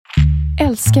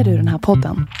Älskar du den här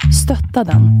podden?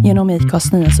 Stötta den genom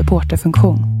IKAs nya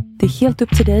supporterfunktion. Det är helt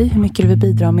upp till dig hur mycket du vill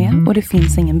bidra med och det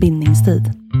finns ingen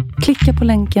bindningstid. Klicka på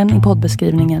länken i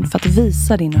poddbeskrivningen för att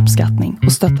visa din uppskattning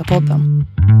och stötta podden.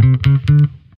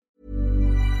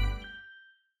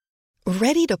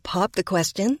 Ready to pop the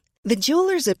question? The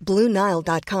jewelers at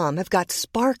BlueNile.com have got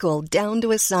sparkle down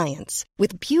to a science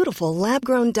with beautiful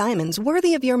lab-grown diamonds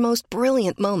worthy of your most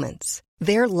brilliant moments.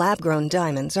 Their lab-grown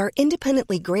diamonds are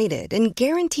independently graded and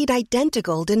guaranteed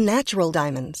identical to natural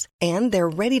diamonds, and they're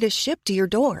ready to ship to your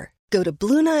door. Go to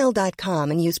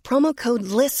BlueNile.com and use promo code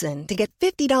LISTEN to get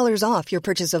 $50 off your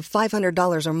purchase of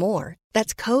 $500 or more.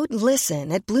 That's code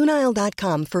LISTEN at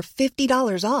BlueNile.com for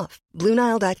 $50 off.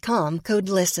 BlueNile.com, code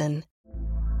LISTEN.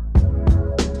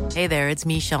 Hey there, it's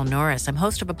Michelle Norris. I'm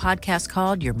host of a podcast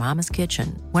called Your Mama's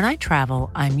Kitchen. When I travel,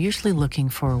 I'm usually looking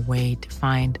for a way to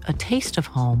find a taste of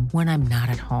home when I'm not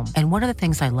at home. And one of the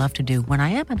things I love to do when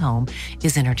I am at home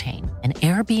is entertain. And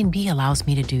Airbnb allows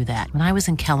me to do that. When I was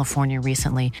in California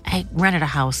recently, I rented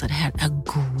a house that had a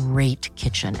great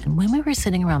kitchen. And when we were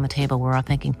sitting around the table, we were all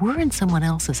thinking, we're in someone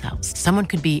else's house. Someone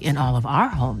could be in all of our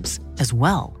homes as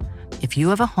well. If you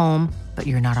have a home, but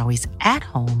you're not always at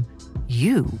home,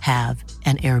 you have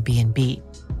an Airbnb.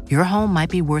 Your home might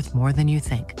be worth more than you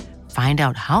think. Find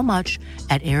out how much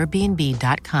at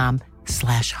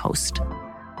airbnb.com/host.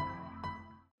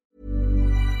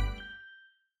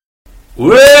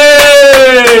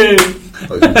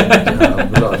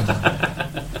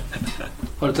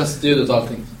 Har du testat ljudet och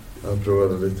allting? Jag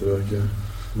provade lite röka.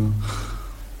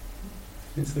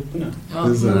 Finns det uppe nu? Ja,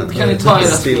 kan ni ta era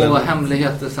små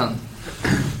hemligheter sen?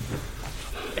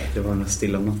 Det var en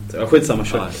stilla natt. Ja, skitsamma,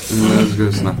 kör. Det ska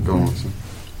vi snacka om också.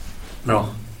 Bra.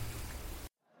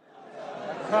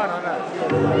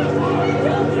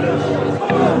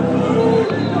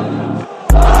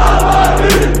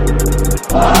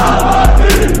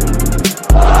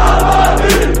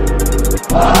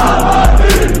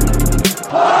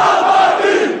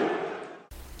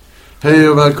 Hej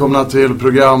och välkomna till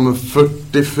program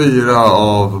 44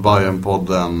 av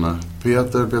Bajenpodden.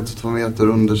 Peter 2 meter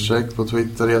 _ på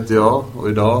Twitter heter jag. Och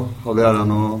idag har vi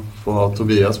äran att få ha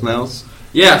Tobias med oss.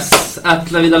 Yes,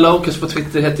 @LaVidaLocus på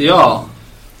Twitter heter jag.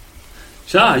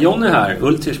 Tja, Jonny här,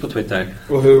 Ultish på Twitter.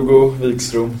 Och Hugo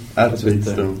Wikström.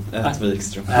 Wikström.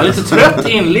 Wikström. Jag är lite trött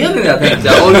inledning där, tänkte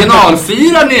jag.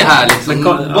 Originalfirar ni här liksom.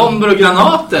 Bomber och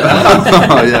granater.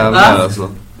 Ja, jävlar alltså.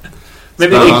 Men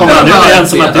vi kommer nu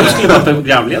överens om att du skulle vara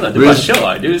programledare. Du bara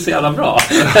kör, du är så jävla bra.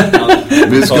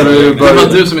 Vi skulle ju börja... Det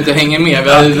var du som inte hänger med.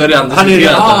 Vi hade redan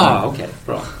diskuterat det. Okej,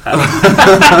 bra.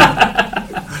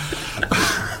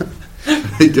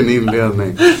 Vilken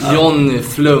inledning. Jonny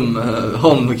Flum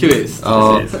Holmqvist.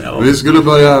 Ja, vi skulle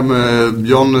börja med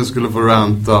Jonny skulle få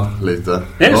ranta lite.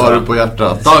 Vad har du på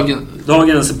hjärtat?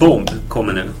 Dagens bomb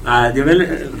kommer nu. Nej, det är väl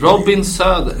Robin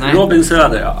Söder. Nej. Robin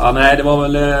Söder, ja. Ja, nej, det var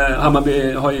väl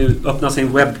Hammarby har ju öppnat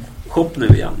sin webbshop nu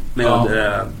igen med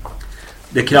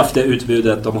det kraftiga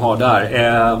utbudet de har där.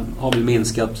 Har väl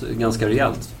minskat ganska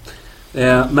rejält.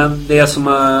 Men det som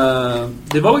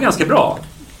det var väl ganska bra.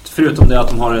 Förutom det att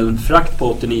de har en frakt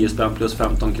på 89 spänn plus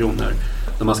 15 kronor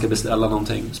när man ska beställa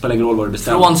någonting. Spelar ingen roll vad du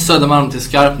beställer. Från Södermalm till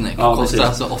Skarpnäck kostar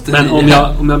alltså 89.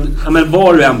 Men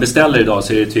var du än beställer idag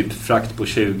så är det typ frakt på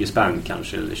 20 spänn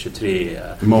kanske eller 23.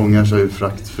 Många kör ju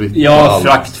fraktfritt. Ja,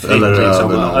 fraktfritt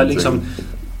liksom.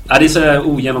 Ja, det är så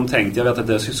ogenomtänkt. Jag vet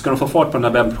att ska de få fart på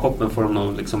den där webbshoppen får de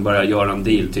nog liksom börja göra en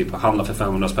deal typ handla för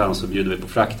 500 spänn så bjuder vi på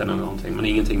frakten eller någonting, men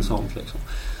ingenting sånt liksom.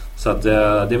 Så att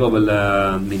det var väl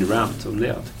min rant om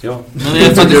det. Ja. Men är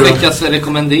det för att du skickas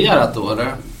rekommenderat då eller?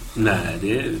 Nej,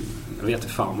 jag vet inte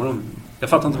fan vad jag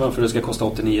fattar inte varför det ska kosta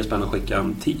 89 spänn att skicka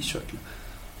en t-shirt.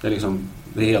 Det är liksom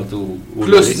det är helt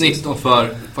plus 19 för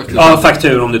faktura. Ja,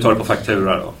 faktura om du tar det på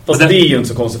faktura då. Fast det är ju inte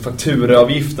så konstigt.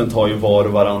 Fakturaavgiften tar ju var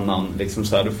och varannan liksom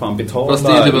så här, du fan betalar. Fast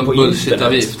det är ju en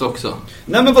bullshit-avgift också.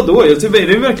 Nej men vadå? Jag tycker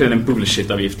det är verkligen en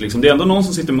bullshit-avgift liksom. Det är ändå någon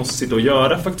som måste sitta och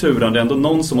göra fakturan. Det är ändå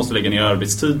någon som måste lägga ner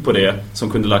arbetstid på det som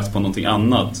kunde lagts på någonting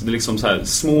annat. Det är liksom så här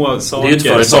små saker. Det är ett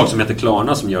företag som heter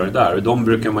Klarna som gör det där. Och de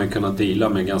brukar man ju kunna deala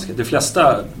med ganska. De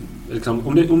flesta liksom,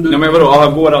 om du... Ja men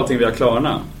vadå? Går allting via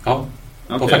Klarna? Ja.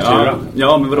 Okay,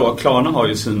 ja, men vadå? Klarna har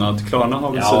ju sina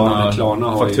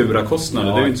fakturakostnader.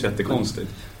 Ja, det är ju inte så jättekonstigt.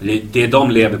 Det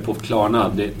de lever på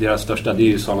Klarna, deras största, det är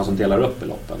ju sådana som delar upp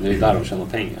beloppen. Det är där de tjänar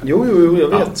pengar. Jo, jag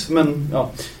vet. Men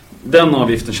den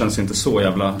avgiften känns inte så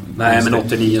jävla... Nej, men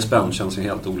 89 spänn känns ju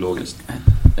helt ologiskt.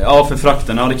 Ja, för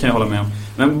frakten, det kan jag hålla med om.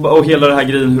 Men och hela det här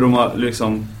grejen hur de har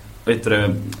liksom,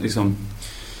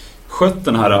 skött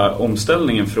den här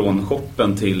omställningen från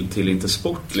shoppen till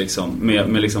Intersport liksom,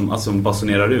 med liksom, alltså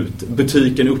basunerar ut.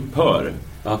 Butiken upphör.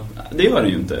 Ja. Det gör den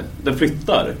ju inte. Den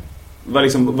flyttar. Vad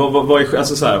är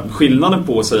alltså så här, skillnaden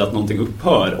på att säga att någonting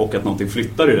upphör och att någonting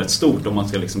flyttar är rätt stort om man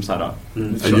ska liksom så här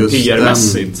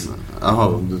PR-mässigt.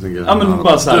 Jaha, du tänker... Ja, men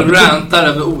bara så här, du rantar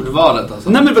över ordvalet alltså.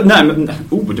 Nej men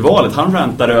ordvalet, han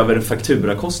rantar över en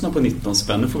fakturakostnad på 19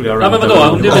 spänn. Nu får jag men vadå?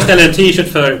 Om du beställer en t-shirt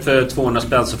för 200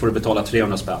 spänn så får du betala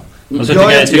 300 spänn. Och så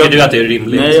tycker du att det är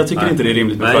rimligt? Nej, jag tycker inte det är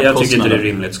rimligt med fraktkostnader. Nej, jag tycker inte det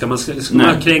är rimligt. Ska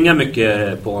man kränga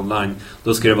mycket på online,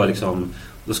 då ska det vara liksom...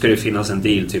 Då ska det finnas en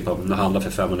deal typ om du handlar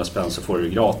för 500 spänn så får du det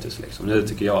gratis liksom. Det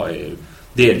tycker jag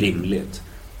är rimligt.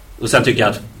 Och sen tycker jag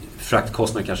att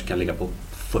fraktkostnaden kanske kan ligga på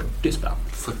 40 spänn.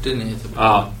 49 typ.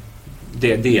 Ja,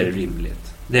 det är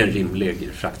rimligt. Det är en rimlig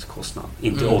fraktkostnad.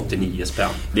 Inte 89 spänn.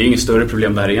 Det är inget större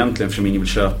problem där egentligen för ingen vill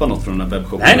köpa något från den här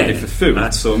webbshoppen. Nej. Det är för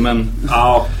fult. Så, men...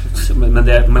 Ja,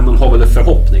 men man har väl en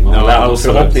förhoppning. Man har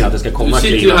förhoppning att det ska komma. Du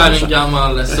sitter ju här i en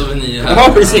gammal souvenir här.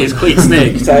 Ja, precis.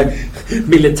 Skitsnygg.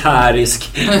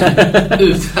 Militärisk.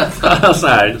 Uträttad. Så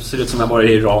här, ser ut som jag var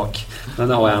i Irak. Men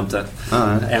det har jag inte.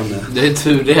 Ännu. Det är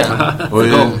tur det. Och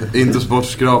i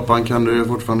Intersportskrapan kan du ju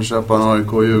fortfarande köpa en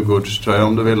AIK Djurgårdströja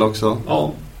om du vill också.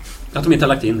 Ja. Att de inte har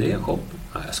lagt in det i en shop.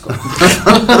 Nej, jag skojar.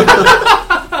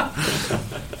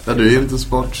 Ja, du är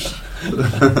Intersports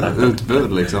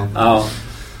utbud liksom. Ja.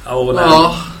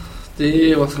 Ja,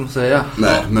 det är vad ska man säga.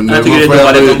 Nej, men jag tycker det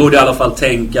är de borde i alla fall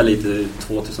tänka lite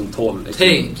 2012 liksom.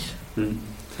 Tänk.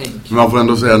 Man får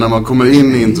ändå säga, när man kommer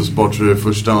in i Intersport så är det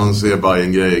första man ser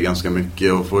Bayern-grejer ganska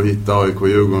mycket. Och för att hitta AIK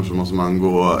Djurgården så måste man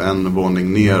gå en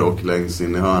våning ner och längst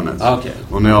in i hörnet. Okay.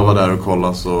 Och när jag var där och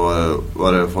kollade så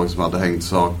var det folk som hade hängt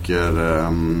saker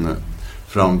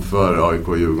framför AIK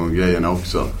Djurgården-grejerna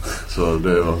också. Så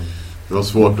det var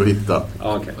svårt att hitta.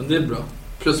 Okay. Det är bra.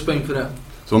 Pluspoäng för det.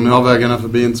 Så om ni har vägarna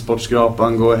förbi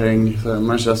Intersportskrapan, gå och häng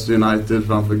Manchester United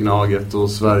framför Gnaget och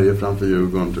Sverige framför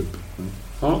Djurgården typ.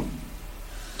 Ja.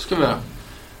 Ska vi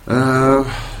göra?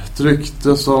 Ett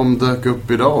rykte som dök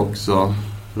upp idag också.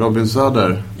 Robin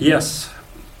Söder. Yes.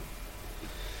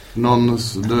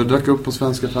 Du dök upp på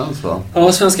Svenska Fans, va?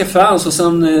 Ja, Svenska Fans. Och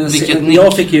sen i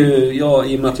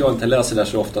och med att jag inte läser där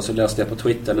så ofta så läste jag på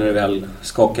Twitter när det väl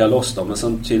skakade loss då. Men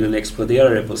sen tydligen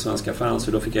exploderade det på Svenska Fans.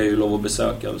 Och då fick jag ju lov att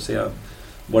besöka och se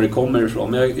var det kommer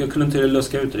ifrån. Men jag kunde inte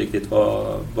luska ut riktigt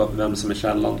vem som är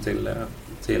källan till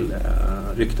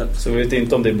ryktet. Så vi vet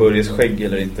inte om det är Börjes skägg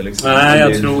eller inte liksom. Nej,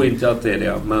 jag tror inte att det är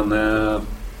det.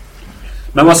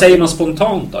 Men vad säger man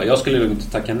spontant då? Jag skulle nog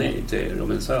inte tacka nej till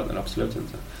Robin Söder, absolut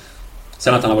inte.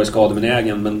 Sen att han har varit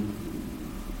skadebenägen, men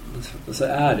så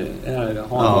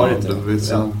har han varit det.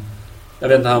 Jag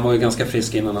vet inte, han var ju ganska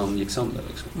frisk innan han gick sönder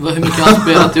liksom. Hur mycket har han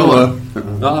spelat i år?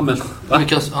 Ja, men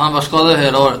han var skadad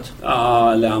hela året?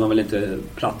 Ja, eller han har väl inte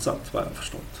platsat, vad jag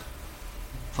förstått.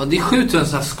 Fan, det är sjukt en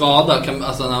sån här skada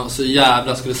alltså när han så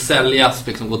jävla skulle säljas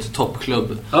liksom, gå till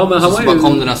toppklubb. Ja, men han var bara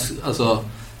kom den här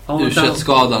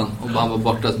U21-skadan och han var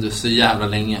borta så jävla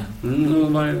länge.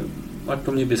 Vart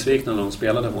de ju besvikna när de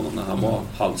spelade honom när han var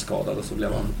halvskadad och så blev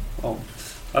han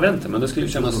jag vet inte, men det skulle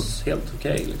kännas helt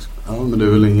okej liksom. Ja, men det är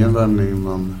väl ingen vändning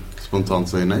man spontant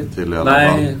säger nej till i alla fall.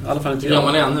 Nej, i alla fall inte jag. Hur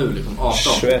gammal är han nu liksom? 18?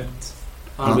 21.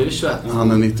 Han blir 21.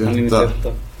 Han är 98.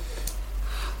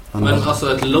 Men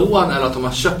alltså ett lån eller att de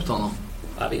har köpt honom?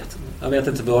 Jag vet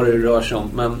inte vad det rör sig om.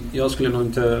 Men jag skulle nog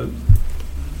inte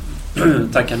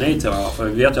tacka nej till honom. För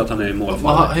vi vet ju att han är i mål.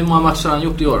 Hur många matcher har han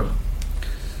gjort i år?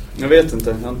 Jag vet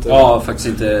inte. Jag har faktiskt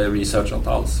inte researchat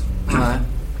alls. Nej.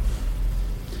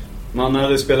 Man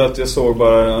hade spelat, jag såg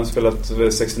bara, han spelat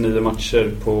 69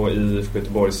 matcher på IFK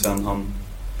Göteborg sen han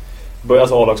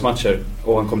började A-lagsmatcher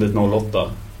och han kom dit 08.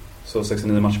 Så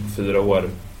 69 matcher på 4 år.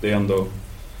 Det är ändå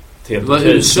det var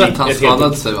U21 han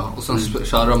skadade sig, va? Och sen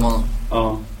körde de honom.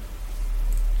 Ja.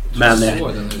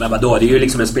 Men vadå, det är ju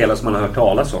liksom en spelare som man har hört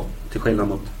talas om. Till skillnad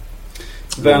mot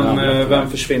Vem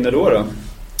försvinner då?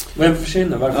 Vem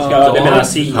försvinner? Varför ska det menar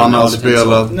Simon? Han har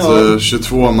spelat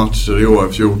 22 matcher i år,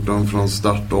 14 från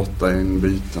start, 8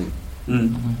 inbyten.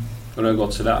 Och det har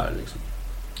gått sådär liksom.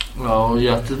 Ja, och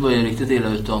Götet var ju riktigt illa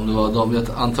ute om det var de. Jag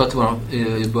antar att det var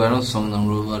i början av säsongen när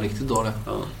de var riktigt dåliga.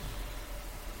 Ja.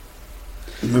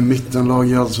 Med mittenlag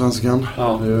i Allsvenskan.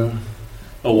 Ja.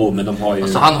 Men de har ju...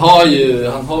 Alltså han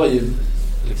har ju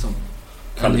liksom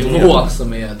en nivå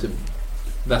som är typ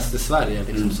bäst i Sverige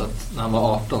liksom, så att när han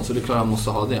var 18 så det är klart han måste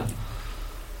ha det.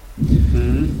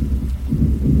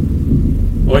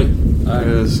 Oj.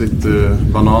 Här sitter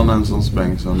bananen som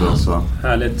sprängs under så.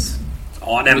 Härligt.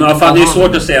 Ja, nej, men fan, det är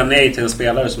svårt att säga nej till en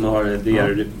spelare som har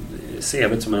det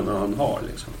CV:t som han har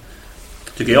liksom.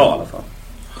 Tycker jag i alla fall.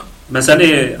 Men sen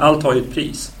allt har ju ett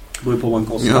pris. Det beror på vad en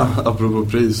kostar. Ja, apropå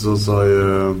pris så sa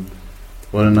ju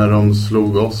Var det när de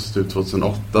slog oss typ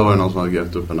 2008 var det någon som hade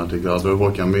grävt upp en artikel. Då hade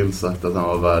Håkan Mild sagt att han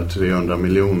var värd 300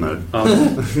 miljoner. Ja.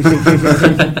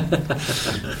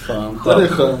 Fan, Det är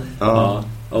skönt. Ja.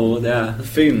 Och det är...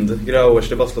 Fynd, Grauers,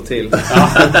 det bara slå till. Ja.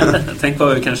 Tänk på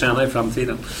vad vi kan tjäna i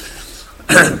framtiden.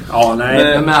 Ja,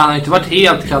 nej. Men han har inte varit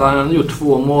helt kall. Han har gjort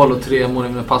 2 mål och 3 mål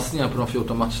med passningar på de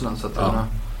 14 matcherna. Så att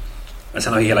Men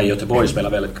sen har hela Göteborg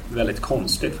spelat väldigt, väldigt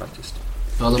konstigt faktiskt.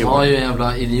 Ja, de har ju en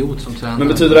jävla idiot som tränar. Men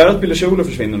betyder det här att Billy Schuler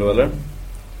försvinner då, eller?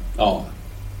 Ja.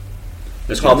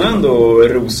 Han har ändå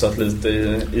rosat lite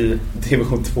i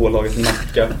division 2-laget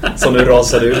Nacka. Som nu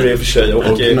rasade ur i och för sig. Och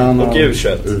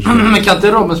U21. Men kan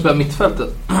inte Robin spela mittfältet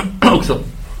också?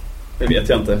 Det vet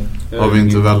jag inte. Har vi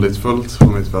inte väldigt fullt på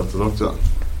mittfältet också?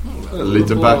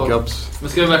 Lite backups. Men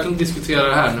ska vi verkligen diskutera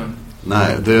det här nu?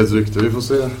 Nej, det är ett rykte. Vi får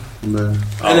se.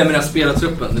 Eller med den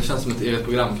spelartruppen. Det känns som ett eget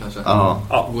program kanske.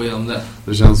 Ja. Gå igenom det.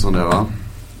 Det känns som det, va?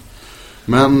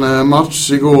 Men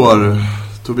match igår.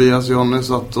 Tobias Jonny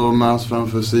satt och mäs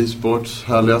framför C-Sports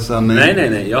härliga sändning.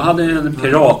 Nej. Jag hade en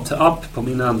piratapp på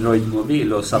min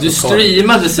Android-mobil och satt. Du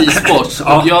streamade C-Sports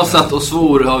och jag satt och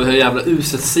svor av hur jävla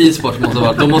uset C-Sports måste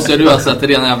vara. Då måste du ha sett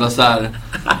rena jävla så här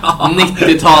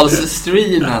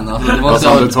 90-tals-streamen. Alltså,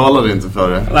 han betalade inte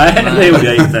för det. Nej, det gjorde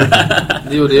jag inte.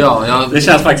 Det gjorde jag. Det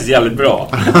känns faktiskt jävligt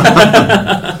bra.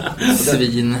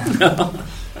 Svin.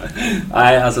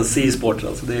 Nej, alltså C-Sports,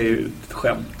 alltså, det är ju ett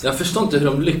skämt. Jag förstår inte hur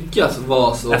de lyckas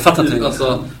vara så. Jag fattar inte.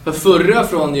 Alltså, för förra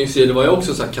från Ljungskile var ju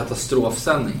också så här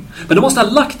katastrofsändning. Men de måste ha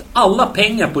lagt alla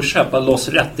pengar på att köpa loss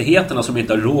rättigheterna som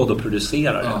inte har råd att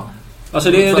producera det. Ja.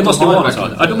 Alltså det måste vara så.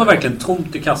 Ja, de har verkligen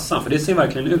tomt i kassan. För det ser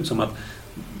verkligen ut som att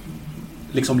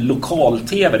liksom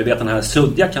lokal-tv, du vet den här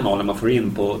suddiga kanalen man får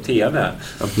in på tv.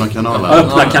 Öppna kanalen. Ja,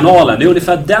 öppna kanalen. Det är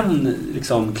ungefär den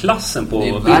liksom klassen på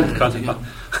bild.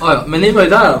 Ja, men ni var ju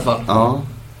där i alla fall. Ja.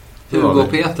 Hugo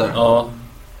och Peter. Ja,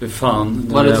 hur fan.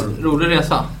 Var det en rolig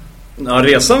resa? Ja,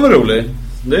 resan var rolig.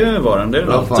 Det var den. Det är det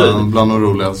var bland de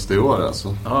roligaste i år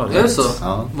alltså. Ja, är det så?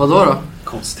 Ja. Vad då?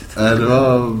 Konstigt.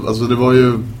 Det var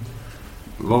ju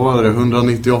vad var det?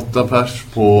 198 pers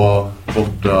på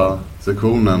borta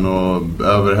sektionen och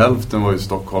över hälften var ju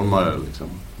stockholmare liksom.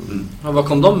 Ja, var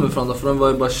kom de ifrån då? För de var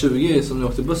ju bara 20 som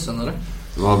åkte bussen, eller?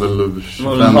 Det var väl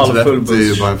 25-30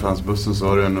 i Bajenfansbussen, så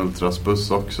var det en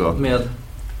ultrasbuss också. Med?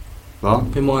 Va?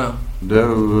 Hur många? Det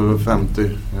var 50 i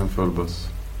en full buss.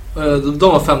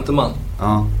 De var 50 man?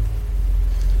 Ja.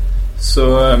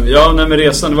 Så, med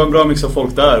resan, det var en bra mix av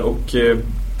folk där. Och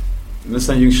men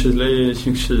sen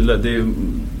Ljungskile, det är ju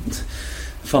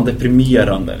fan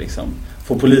deprimerande liksom.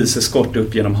 Få poliseskort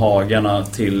upp genom hagarna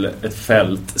till ett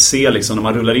fält. Se liksom när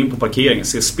man rullar in på parkeringen,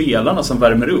 se spelarna som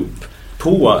värmer upp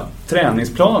på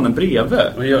träningsplanen bredvid.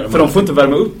 För de får inte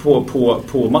värma upp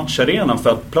på matcharenan för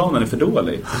att planen är för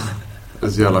dålig. Det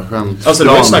är så jävla skämt. Alltså det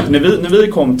var ju snack, när vi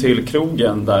kom till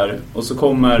krogen där och så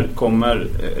kommer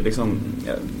liksom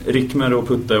Rickmer och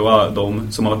Putte och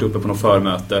de som har varit uppe på något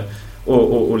förmöte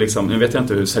och liksom, nu vet jag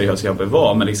inte hur seriös jag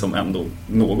var, men liksom ändå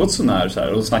något sånär så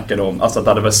här, och snackade om, alltså att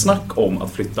det hade väl snack om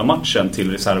att flytta matchen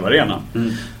till reservarena.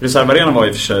 Reservarena var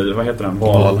i och för sig, vad heter den?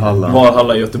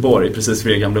 Valhalla i Göteborg, precis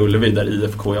vid Gamla Ullevi där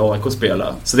IFK och AIK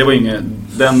spelade. Så det var ingen,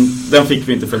 den fick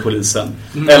vi inte för polisen.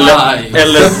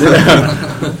 Eller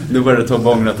nu var det Tom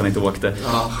Bånger att han inte åkte.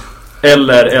 Ja.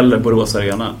 Eller Borås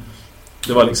Arena.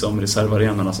 Det var liksom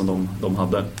reservarenorna som de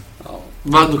hade.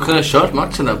 Du kunde ha kört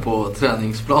matchen där på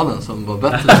träningsplanen som var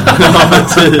bättre.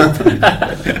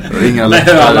 Inga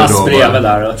lättare alla bredvid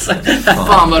där alltså.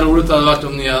 Fan vad roligt det hade varit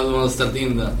om ni hade ställt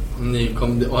in det. Om ni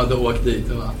kom och hade åkt dit.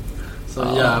 Det var så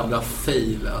jävla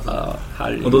fail alltså.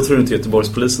 Och då tror du inte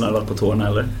Göteborgspolisen hade varit på tårna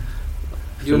eller?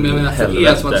 Jo, men jag menar för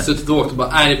er som hade suttit och åkt och bara,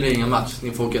 nej det blir ingen match,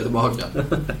 ni får åka tillbaka.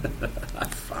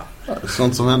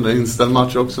 Sånt som händer, inställd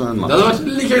match också en match. Det hade varit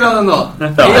lika glad ändå. Ja,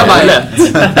 bara lätt.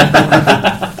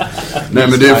 Nej,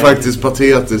 men det är faktiskt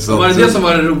patetiskt att... Var det som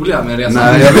var det roliga med resan?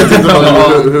 Nej, jag vet inte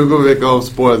hur går vi av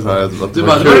spåret här. Du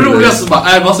bara, det var det roligaste, så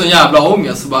bara, det var så jävla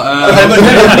ångest. Så bara, resan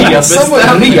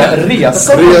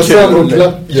och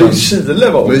Ljungskile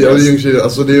var ångest.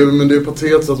 Alltså det är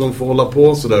patetiskt att de får hålla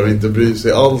på sådär och inte bry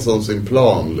sig alls om sin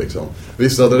plan liksom.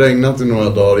 Visst hade det regnat i några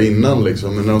dagar innan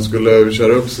liksom, men när de skulle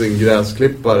köra upp sin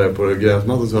gräsklippare på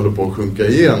gräsmattan så höll det på att sjunka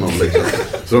igenom liksom.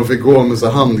 Så de fick gå med så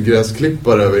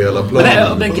handgräsklippare över hela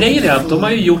planen. Men grejen är att de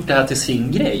har ju gjort det här till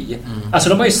sin grej. Alltså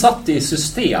de har ju satt det i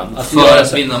system. För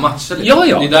att vinna matcher. Ja.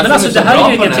 Det men alltså det här är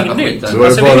ju ingenting nytt.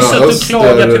 Alltså vi har ju suttit och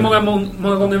klagat hur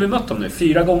många gånger vi mött dem nu?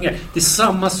 4 gånger. Det är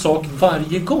samma sak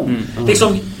varje gång.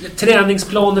 Liksom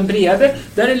träningsplanen bredvid.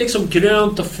 Där är liksom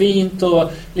grönt och fint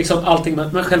och liksom allting.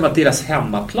 Men själva deras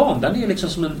hemmaplan, den är liksom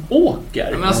som en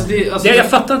åker. Men alltså jag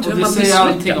fattar inte hur man säger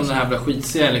allting om den här jävla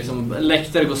skitserien. Liksom,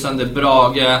 läktare går sönder,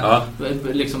 Brage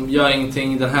liksom gör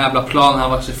ingenting. Den här jävla planen har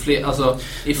varit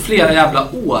i flera jävla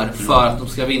år för att de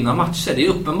ska vinna matcher. Det är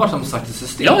uppenbart som sagt ett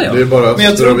system. Ja. Det är bara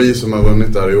Östra vi som har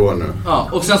vunnit där i år nu. Ja,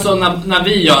 och sen så när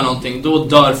vi gör någonting, då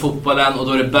dör fotbollen och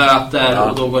då är det böter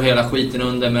och då går hela skiten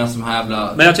under med de här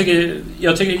jävla... Men jag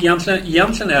tycker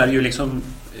egentligen är det ju liksom,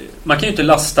 man kan ju inte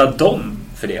lasta dem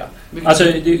för det. Alltså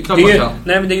det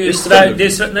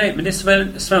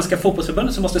är Svenska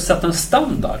fotbollsförbundet som måste sätta en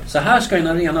standard. Så här ska en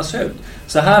arena se ut.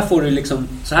 Så här får du liksom,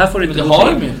 så här får du inte.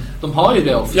 De har ju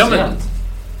det officiellt.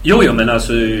 Jo men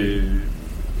alltså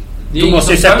de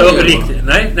måste ju sätta upp riktigt.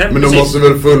 Nej, men de måste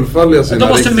väl fullfölja sina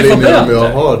riktlinjer om jag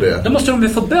har det. Då måste de ju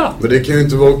få böter. Men det kan ju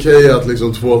inte vara okej att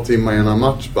liksom 2 timmar innan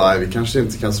match bara, vi kanske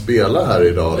inte kan spela här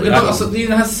idag. Men det är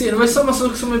den här serien, det var ju samma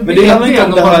sak som med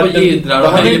biljetten. De har på Gidrar och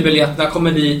höjer biljetterna,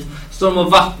 kommer dit, står de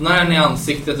och vattnar den i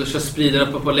ansiktet och kör spridare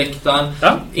på läktaren.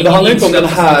 Ja. Det handlar inte om den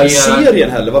här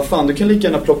serien heller. Vad fan, du kan lika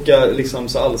gärna plocka liksom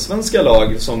så allsvenska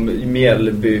lag som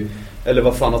Mjällby eller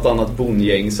vad fan något annat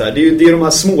bondgäng så här. Det är de här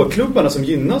småklubbarna som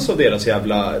gynnas av deras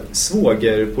jävla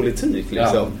svågerpolitik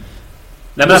liksom. Ja.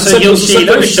 Nej men alltså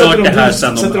Ljungskile har ju kört det här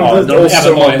sen de även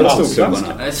var i allsvenskan.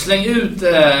 Släng ut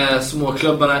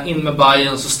småklubbarna, in med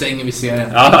Bayern så stänger vi serien.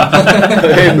 Ja.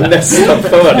 Det är nästan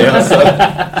för det alltså.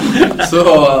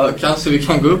 Så kanske vi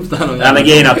kan gå upp där. Nej men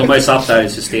grejen är att de har ju satt det här i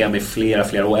system i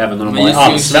flera år även när de var i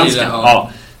allsvenskan. Ja.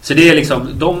 Så det är liksom,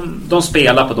 de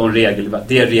spelar på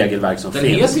det regelverk som finns.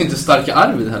 Den heter ju inte Starka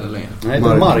Arvid heller längre. Nej, det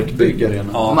är Markbyggare.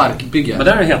 Ja, Markbyggare. Men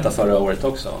det har det hetat förra året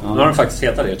också. Nu har de faktiskt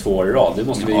hetat det 2 år i rad. Det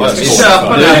måste vi göra. Vi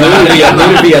köper det. Nu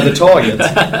är det vedertaget.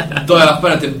 Döper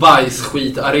den till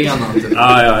bajsskit-arenan typ.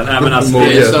 Ja, nej men alltså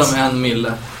det är så de 1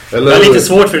 mille. Det är lite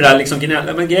svårt för det där liksom,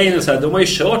 men grejen är så här, de har ju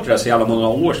kört det där så jävla många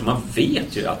år så man vet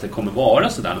ju att det kommer vara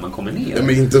så där när man kommer ner. Ja,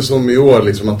 men inte som i år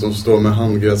liksom att de står med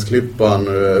handgräsklippan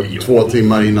 2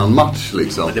 timmar innan match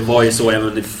liksom. Men det var ju så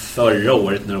även förra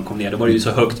året när de kom ner. Det var ju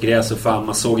så högt gräs och fan,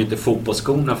 man såg inte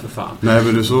fotbollsskorna för fan. Nej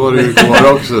men så var det ju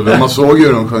kvar också. Man såg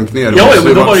ju de sjönk ner. Ja,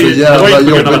 men det var ju så jävla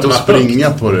jobbigt att springa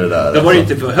högt på det där. Det var ju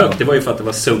inte för högt, det var ju för att det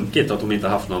var sunkigt och att de inte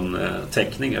haft någon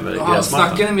täckning över gräsmattan.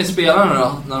 Snackade ni med spelarna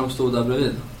då när de stod där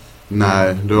bredvid?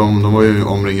 Nej, de var ju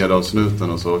omringade av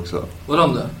snuten och så också. Var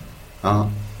de det? Ja.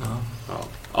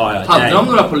 Hade de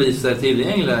några poliser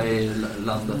tillgängliga i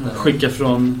landet? Skicka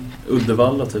från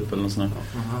Uddevalla typ eller något sånt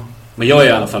där. Men jag är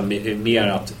i alla fall mer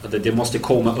att det måste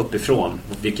komma uppifrån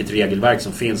vilket regelverk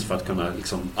som finns för att kunna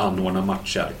liksom anordna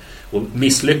matcher. Och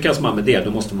misslyckas man med det,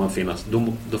 då måste man finnas,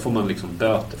 då får man liksom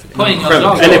böter för det.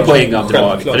 Poängavdrag. Eller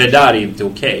poängavdrag. För det där är inte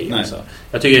okej. Alltså.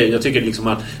 Jag tycker liksom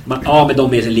att men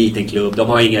de är en liten klubb, de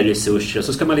har inga resurser,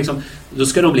 så ska man liksom, då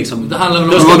ska de liksom, det handlar om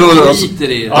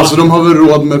alltså de har väl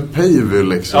råd med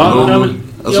Payville liksom.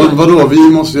 Vadå, vi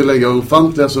måste ju lägga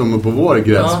ofantliga summor på vår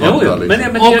gräsmatta liksom.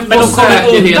 Men de kommer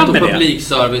undan med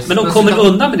det. Men de kommer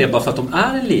undan med det bara för att de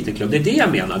är en liten klubb. Det är det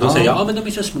jag menar. De säger, men de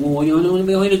är så små,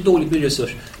 vi har ju dåligt med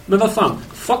resurser. Men vad fan,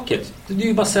 fuck it. Det är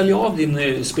ju bara att sälja av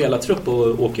din spelartrupp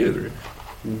och åka ur.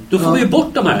 Då får vi ju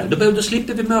bort de här. Då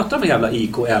slipper vi möta de jävla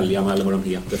IK Älgarna eller vad de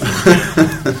heter.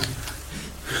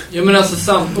 Ja men alltså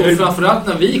framförallt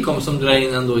när vi kom som drar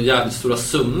in ändå jävligt stora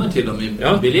summor till dem i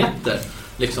biljetter.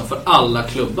 Liksom för alla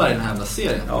klubbar i den här jävla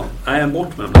serien. Ja, jag är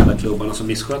bort med de här klubbarna som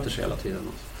missköter sig hela tiden.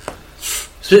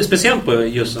 Speciellt på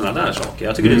just sådana där saker.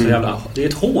 Jag tycker det är så jävla, det är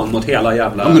ett hån mot hela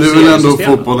jävla men det är väl ändå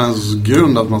fotbollens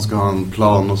grund att man ska ha en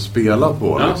plan att spela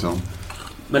på liksom.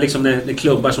 Men liksom när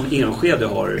klubbar som Enskede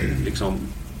har liksom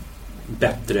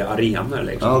bättre arenor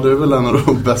liksom. Ja, det är väl en av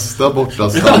de bästa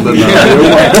bortastandarna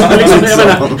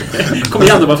Kom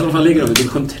igen då, varför man ligger under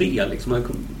division 3 liksom.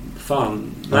 Fan,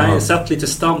 nej, sätt lite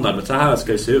standard. Så här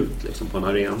ska det se ut liksom, på en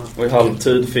arena. Och i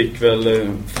halvtid fick väl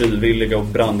frivilliga och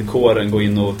brandkåren gå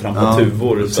in och trampa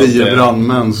tuvor. 10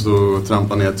 brandmän så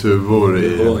trampa ner tuvor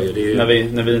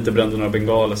när vi inte brände några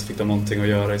bengaler så fick de någonting att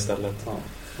göra istället. Ja.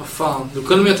 Vad fan, då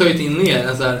kunde vi ha tagit in ner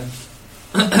en så här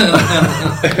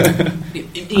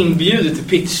inbjudet till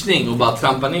pitchning och bara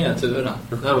trampa ner turerna.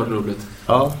 Det hade varit roligt.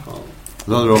 Ja.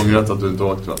 Då hade du ångrat att du inte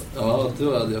åkt, va? Ja,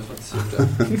 då hade jag faktiskt gjort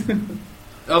det.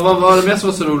 Ja, vad var det mest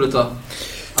var så roligt då?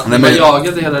 Att ni var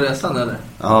jagade hela resan, eller?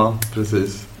 Ja,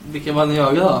 precis. Vilka var ni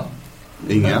jagade då?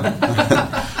 Inga.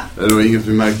 Det var inget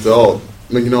vi märkte av.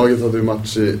 Men Gnaget hade ju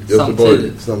match i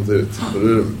Göteborg samtidigt. Och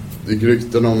det gick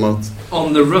rykten om att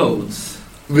on the roads.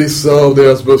 Vissa av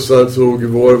deras bussar tog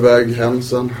vår väg hem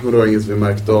sen. Och det var inget vi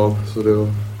märkte av. Så det var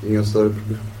inga större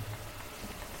problem.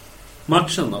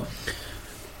 Matchen då?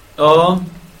 Ja.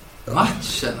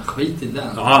 Matchen? Skit i den.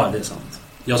 Ja, det är sant.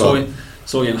 Jag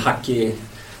såg en hackig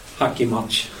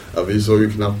match. Ja, vi såg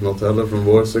ju knappt något heller från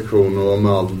vår sektion och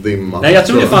med all dimma. Nej, jag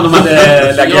tror fan de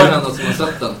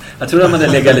hade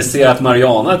legaliserat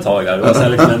marijuana ett tag där. Det var så här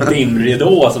liksom en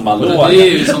dimridå som bara låg. Det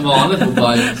är ju som vanligt på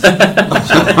Bayern.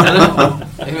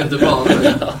 Det är inte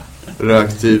vanligt.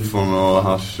 Röktifon och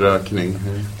haschrökning.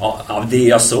 Ja, det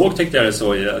jag såg tyckte jag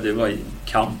det var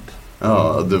kamp.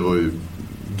 Ja, det var ju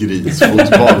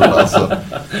grisfotboll alltså.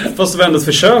 Fast det var ändå ett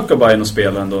försök av Bayern att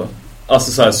spela ändå.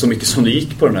 Alltså så mycket som det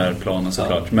gick på den här planen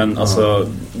såklart. Men alltså,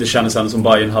 det kändes ändå som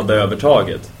Bayern hade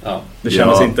övertaget. Ja. Det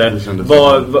kändes inte...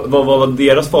 Vad var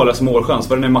deras farligaste målchans?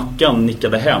 Var det när Mackan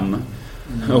nickade hem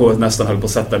och nästan höll på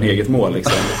att sätta en eget mål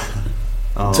liksom?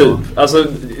 Typ. Alltså,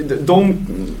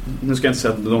 nu ska jag inte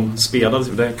säga att de spelade,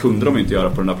 det kunde de inte göra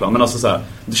på den här planen. Men alltså så här,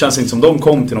 det känns inte som de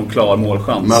kom till någon klar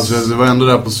målchans. Men alltså, det var ändå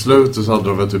där på slutet så hade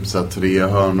de väl typ så här 3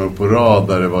 hörnor på rad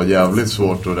där det var jävligt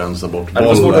svårt att rensa bort bollen. Det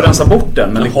var svårt att rensa bort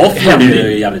den. Men Hoff gjorde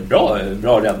ju jävligt bra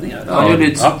räddningar. Ja, han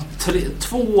gjorde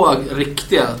 2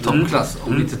 riktiga toppklass,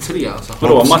 om inte 3 alltså.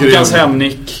 Vadå? Mackans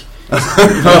hemnick.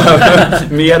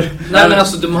 Mer. Nej, men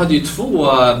alltså de hade ju 2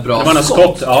 bra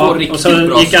skott. Ja. 2 riktigt och sen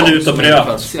bra gick han skott ut och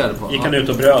bröt. Gick han ut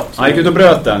och bröt. Han gick ut och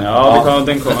bröt den.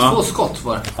 Den kom. 2 skott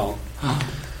var det. Ja.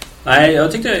 Nej,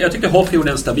 jag tyckte Hoff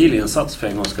gjorde en stabil insats för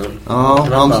en gångs skull. Ja,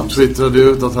 han twittrade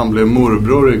ut att han blev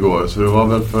morbror igår. Så det var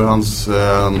väl för hans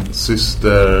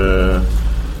systerbarn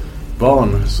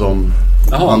som...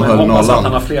 Jaha, men jag hoppas att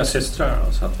han har fler systrar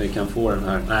då, så att vi kan få den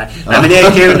här. Nej, men det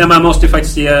är kul när man måste ju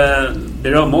faktiskt ge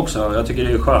beröm också. Jag tycker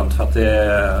det är skönt för att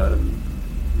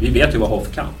vi vet ju vad Hoff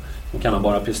kan. Och kan han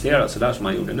bara prestera så där som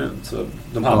han gjorde nu. Så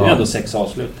de hade ju ändå 6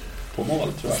 avslut på mål, tror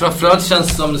jag. Framförallt känns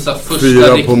det som det så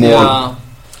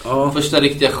första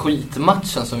riktiga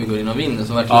skitmatchen som vi går in och vinner,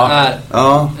 som verkligen är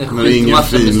en skitmatch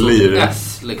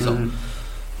som liksom.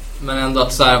 Men ändå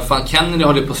att så här, fan, Kennedy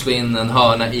håller på att slå in en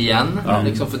hörna igen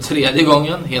liksom för 3:e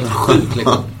gången, helt sjukt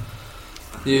liksom.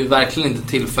 Det är ju verkligen inte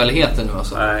tillfälligheter nu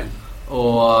alltså. Nej.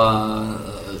 Och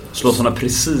slå såna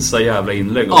precisa jävla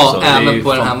inlägg också. Ja, även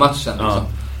på den här matchen liksom.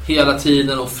 Hela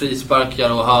tiden, och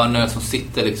frisparkar och hörnor som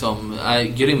sitter liksom. Är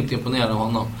grymt imponerad av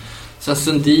honom. Sen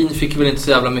Sundin fick väl inte så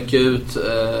jävla mycket ut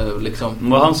liksom.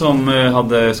 Var han som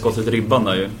hade skottet i ribban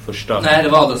där ju första? Nej, det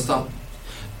var Adelstam.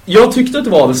 Jag tyckte att det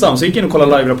var Adelstam, så jag gick in och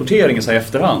kollade live-rapporteringen så här i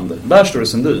efterhand. Där står det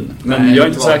Sundin, men jag är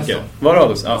inte säker. Var det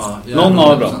Adelstam? Ja, någon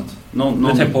av dem. Du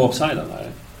tänkte på offsiden där?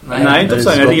 Nej, inte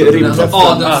offsiden.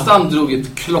 Adelstam drog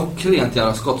ett klockrent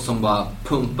jävla skott som bara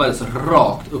pumpades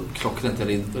rakt upp klockrent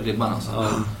i ribban alltså.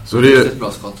 Så det är ett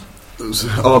bra skott.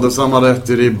 Adelstam hade 1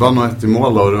 i ribban och 1 i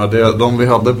mål då. Det var de vi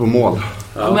hade på mål.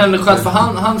 Ja. Men skönt, för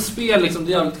han spel liksom,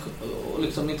 det är jävligt,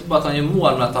 liksom, inte bara att han gör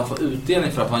mål, men att han får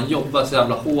utdelning för att han jobbar så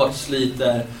jävla hårt,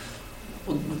 sliter.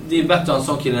 Och det är bättre att ha en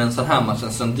sån kille i en sån här match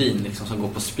än Sundin liksom, som går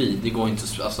på speed. Det går inte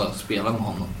att spela med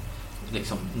honom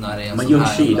liksom, när det är en men sån här.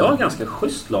 Men Ljungskile har ganska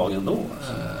schysst lag ändå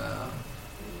alltså.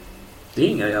 Det är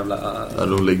inga jävla... Ja,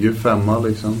 de ligger ju 5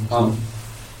 liksom. Ja.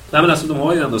 Nej, men alltså de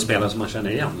har ju ändå spelare som man känner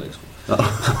igen liksom.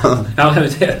 Ja,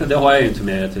 det har jag ju inte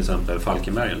med till exempel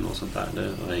Falkenberg eller något sånt där. Det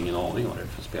har jag ingen aning vad det är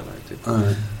för spelare typ.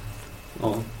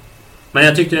 Ja. Men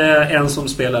jag tyckte en som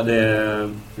spelade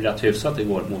rätt hyfsat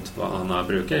igår mot vad han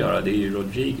brukar göra, det är ju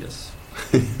Rodriguez.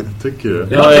 Tycker du?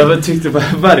 Ja, jag tyckte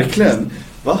verkligen.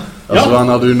 Va? Alltså han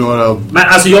hade ju några... Men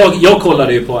alltså jag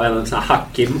kollade ju på en sån här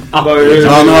hackig app.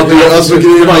 Han hade ju alltså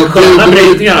sköna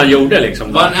brytningar han gjorde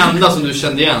liksom. Var den enda som du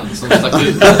kände igen som stack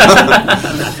ut?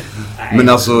 Men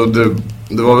alltså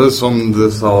det var väl som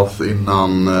det sades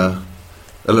innan,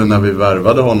 eller när vi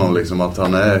värvade honom liksom, att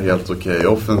han är helt okej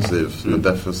offensivt, men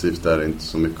defensivt är det inte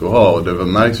så mycket att ha. Och det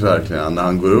märks verkligen när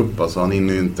han går upp, alltså han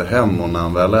hinner ju inte hem, och när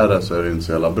han väl är där så är det inte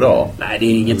så jävla bra. Nej, det är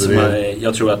inget som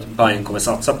jag tror att Bayern kommer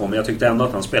satsa på, men jag tyckte ändå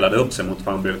att han spelade upp sig mot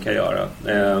vad han brukar göra.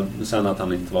 Sen att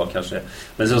han inte var kanske,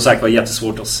 men som sagt var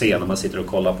jättesvårt att se när man sitter och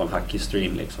kollar på en hackig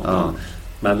stream liksom. Ja.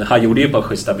 Men han gjorde ju bara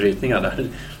schyssta brytningar där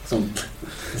som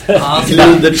han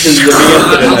glider 10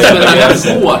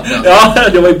 meter. Ja,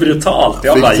 det var ju brutalt.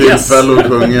 Jag fick bara, tillfälle att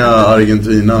sjunga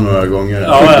Argentina några gånger.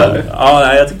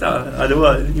 Ja, jag tyckte det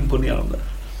var imponerande.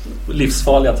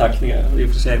 Livsfarliga tacklingar i och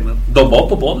för sig, men de var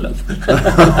på bollen.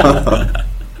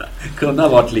 Kunde ha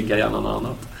varit lika gärna något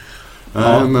annat.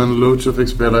 Nej, men Lucho fick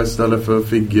spela istället för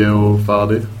Figge och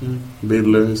Fadi.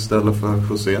 Billy istället för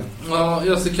José. Ja,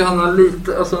 jag tycker han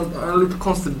har lite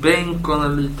konstig bänk och han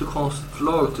har lite konstigt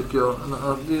lag tycker jag.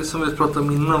 Det är som vi pratade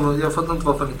om innan. Jag fattar inte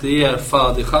varför han inte ger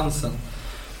Fadi chansen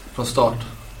från start.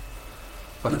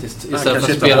 Faktiskt. Han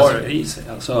kanske inte har i sig.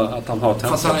 Alltså att han har tempo.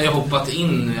 Fast han har ju hoppat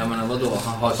in, jag menar vadå?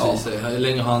 Han har i sig. Hur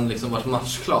länge har han liksom varit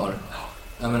matchklar?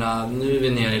 Jag menar, nu är vi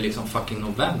nere i liksom fucking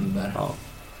november. Ja.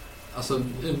 Alltså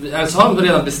har de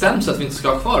redan bestämt sig att vi inte ska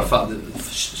ha kvar Fadi.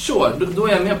 Sure, då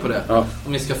är jag med på det. Ja.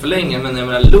 Om vi ska förlänga, men jag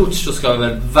menar Lucho ska vi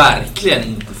väl verkligen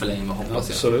inte förlänga, hoppas jag.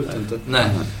 Absolut inte. Nej.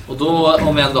 Och då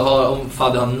om vi ändå om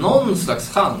Fadi har någon slags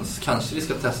chans, kanske vi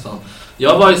ska testa honom.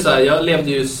 Jag var ju så här, jag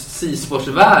levde ju i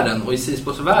C-sportsvärlden och i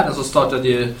C-sportsvärlden så startade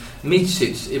ju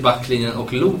Micic i backlinjen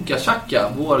och Luka Xhaka,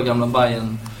 vår gamla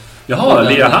Bayern. Jaha,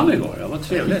 lirade han igår. Det var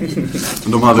trevligt.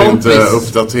 De hade inte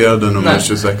uppdaterade nummer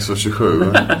 26 och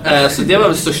 27. Så det var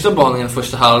väl största baningen i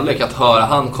första halvlek, att höra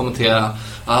han kommentera.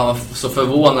 Han var så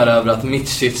förvånad över att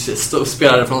Micic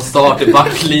spelade från start i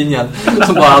backlinjen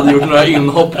som bara hade gjort några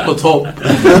inhopp på topp.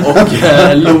 Och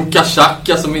Luka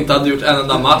Xhaka som inte hade gjort en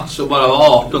enda match och bara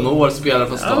var 18 år spelade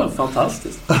från start. Ja,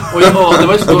 fantastiskt. Och det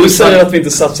var ju så du säger att vi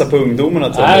inte satsar på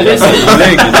ungdomarna. Nej, det är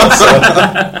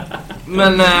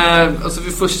men alltså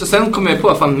för första, sen kom jag på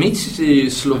att fan Micic är ju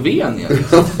Slovenien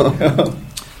liksom.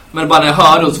 Men bara när jag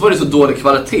hörde så var det så dålig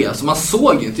kvalitet så man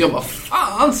såg inte. Jag bara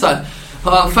fan så här,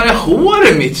 han färgar hår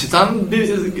i Micic. Han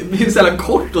blir så jävla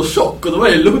kort och tjock och då var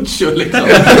det Lucho liksom.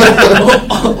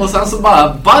 och sen så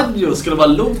bara Baggio skulle vara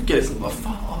Luka liksom. Bara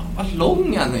fan vad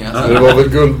lång han är. Det var väl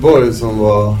Guldborg som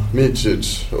var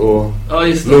Micic och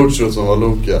Lucho som var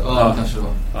Luka. Ja, kanske det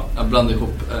var. Jag blandade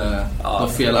ihop de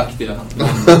felaktiga.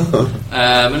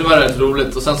 Men det var rätt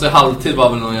roligt. Och sen så i halvtid var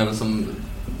väl någon jävel som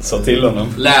sa till honom.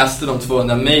 Läste de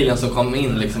 200 mejlen som kom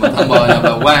in liksom, att han var en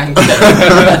jävla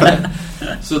wanker.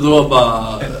 Så då bara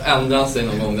ändrade han sig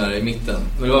någon gång där i mitten.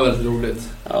 Men det var väldigt roligt.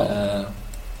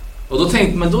 Och då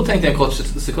tänkte jag en kort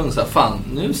sekund så här, fan,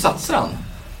 nu satsar han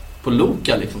på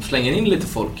Luka liksom, slänger in lite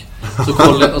folk. Så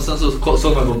kollade, och sen så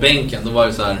såg man på bänken, då var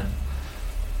det så här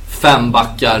 5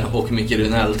 backar och Micke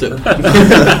Rynell typ.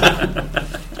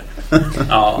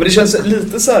 Ja. Men det känns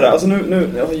lite så här, alltså nu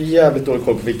jag har jävligt dålig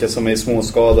koll på vilka som är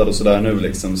småskadade och sådär nu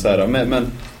liksom så här, men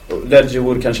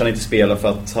Ledgerwood kanske han inte spelar för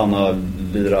att han har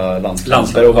lirat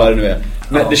landskamper och vad det nu är.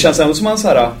 Men det känns ändå som han så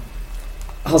här,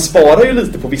 han sparar ju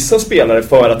lite på vissa spelare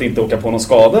för att inte åka på någon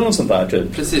skada eller något sånt där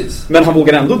typ. Precis. Men han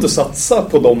vågar ändå inte satsa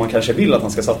på dem man kanske vill att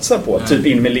han ska satsa på. Typ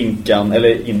in med Linkan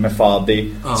eller in med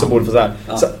Fadi så borde få så här.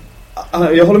 Så,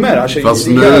 jag håller med dig. Fast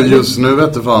just nu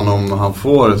vet jag fan om han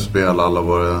får spela alla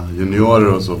våra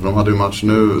juniorer och så. För de hade ju match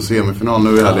nu, semifinal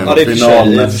nu i helgen och final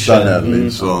nästa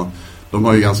helg. Så de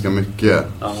har ju ganska mycket.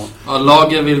 Ja,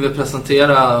 lagen vill vi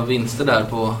presentera vinster där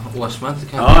på årsmötet.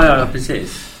 Ja,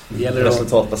 precis. Det gäller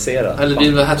resultatbaserat. Eller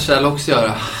vill vi Hertzell också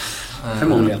göra?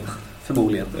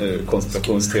 Förmodligen.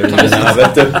 Konspirationsteorierna,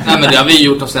 vet du. Nej, men det har vi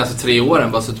gjort de senaste 3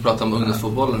 åren. Bara så att prata om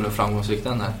ungdomsfotbollen och hur framgångsrik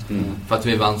den är. För att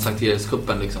vi vann Sankt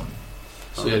Erikscupen liksom.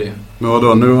 Så är det ju. Men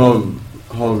vadå, nu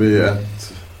har vi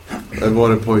var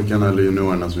det pojkarna eller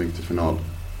juniorerna som gick till final?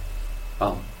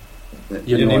 Ja.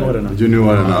 Juniorerna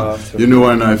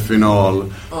i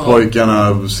final.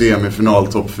 Pojkarna semifinal,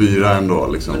 topp 4 ändå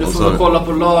liksom. Men du får kolla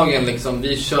på lagen liksom.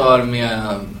 Vi kör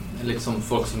med liksom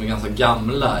folk som är ganska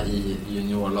gamla i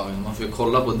juniorlagen. Man får ju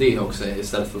kolla på det också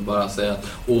istället för att bara säga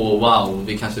wow,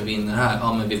 vi kanske vinner här.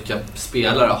 Ja, men vilka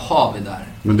spelare har vi där?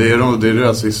 Men det är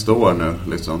deras sista år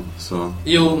nu liksom. Så.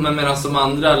 Jo, men medan de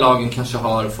andra lagen kanske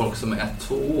har folk som är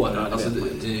 1-2 år. Alltså,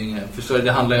 förstår du,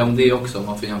 det handlar ju om det också,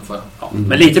 man får jämföra. Ja.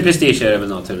 Men lite prestige är det väl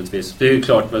naturligtvis. Det är ju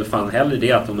klart, väl fan hellre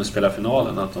det att de spelar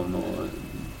finalen, att de...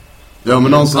 Ja,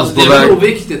 men någonstans alltså, det är väl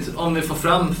oviktigt om vi får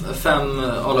fram 5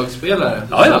 A-lagsspelare.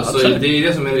 Så det är ju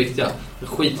det som är det viktiga. Du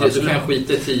kan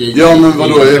skita i 10. Ja, men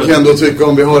vadå? Jag kan ändå tycka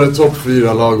om vi har ett topp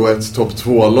 4-lag och ett topp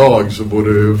 2-lag så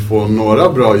borde du få några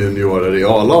bra juniorer i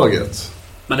A-laget.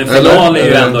 Men en final är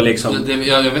ju ändå liksom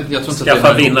jag tror inte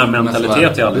skaffa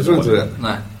vinnarmentalitet i alla fall. Jag tror inte det.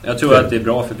 Nej. Jag tror att det är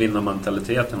bra för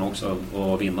vinnarmentaliteten också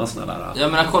att vinna såna där.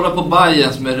 Jag menar, kolla på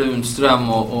Bayerns med Runström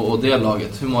och det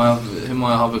laget. Hur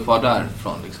många har vi kvar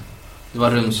därifrån liksom? Det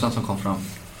var Runström som kom fram.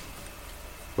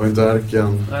 Var inte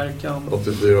Erkan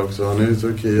 84 också? Han är i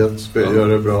Turkiet, gör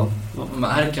det bra. Ja.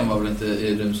 Men Erkan var väl inte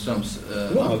i Runströms?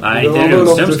 Nej, det är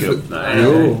Runströms grupp.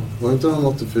 Jo, var inte han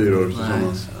 84 år?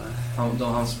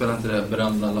 Han spelade inte det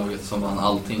berömda laget som vann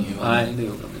allting. Nej, det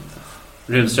gjorde de inte.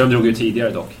 Runström drog ju tidigare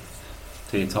dock.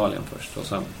 Till Italien först och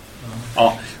sen.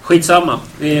 Ja, skitsamma.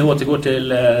 Vi återgår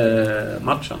till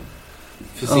matchen.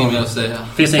 Finns inget mer att säga.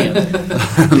 Finns inget.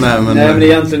 Nej, men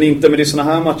egentligen inte. Men det är såna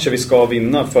här matcher vi ska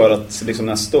vinna för att liksom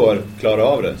nästa år klara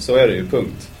av det. Så är det ju,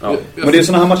 punkt. Ja. Men det är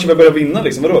såna här matcher vi börjar vinna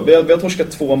liksom. Vadå? Vi har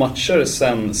torskat 2 matcher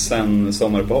sen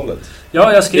sommaruppehållet.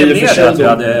 Ja, jag skrev ner det att vi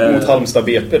hade... mot Halmstad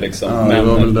BP liksom. Ja, det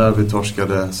var väl där vi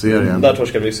torskade serien. Där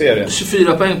torskade vi serien.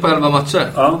 24 poäng på 11 matcher.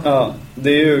 Ja, det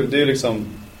är ju liksom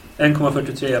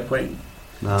 1,43 poäng.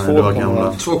 Nej, det var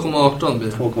gamla. 2,18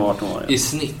 blir det. 2,18 var det. I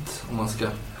snitt, om man ska...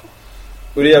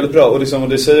 Och det är jävligt bra. Och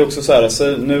det säger också så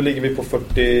här, nu ligger vi på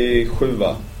 47,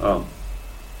 va? Ja.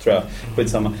 Tror jag.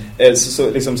 Skitsamma. Så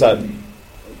liksom så här,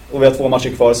 och vi har 2 matcher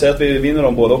kvar. Säg att vi vinner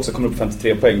dem båda också, kommer upp på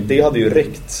 53 poäng. Det hade ju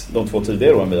räckt de 2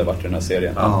 tidigare åren vi har varit i den här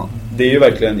serien. Ja. Det är ju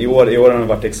verkligen, i år har det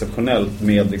varit exceptionellt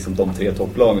med liksom de 3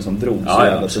 topplagen som drog så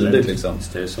jävla tidigt liksom.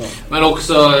 Det är så. Men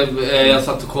också, jag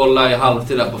satt och kollade i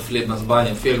halvtid där på Flippens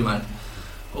Bayern-filmer.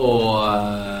 Och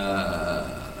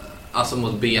alltså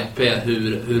mot BP,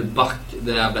 hur back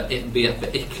det jävla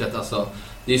BP-äcklet, alltså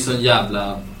det är ju sån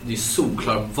jävla, det är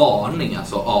solklar varning,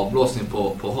 alltså avblåsning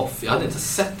på Hoff. Jag hade inte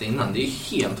sett det innan, det är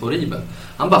helt horribelt.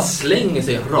 Han bara slänger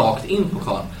sig rakt in på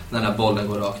karn när den här bollen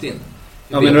går rakt in.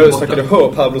 Ja, men du snackade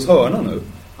Pablos hörna nu?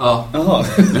 Ja. Jaha.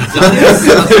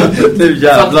 Nu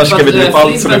jävlar ska vi dra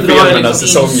allt som är fel den här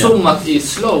säsongen. Inzoomat i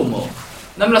slow-mo.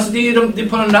 Nej, men alltså det är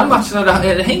på den där matchen det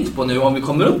är hängt på nu, om vi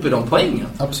kommer upp i de poängen.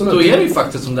 Absolut. Då är det ju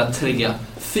faktiskt de där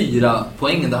 3-4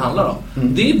 poängen det handlar om.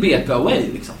 Det är BP away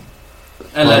liksom.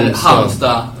 Eller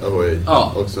Halmstad away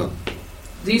också.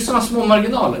 Det är såna små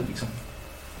marginaler liksom.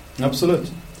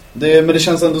 Absolut. Men det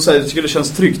känns ändå så här, jag tycker det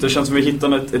känns tryggt. Det känns som vi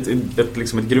hittat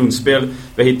ett grundspel.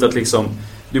 Vi har hittat liksom,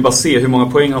 du bara se hur många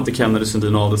poäng har inte Kennedy,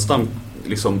 Sundin och Adelstam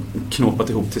liksom knåpat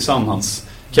ihop tillsammans.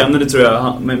 Kennedy tror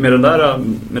jag med den där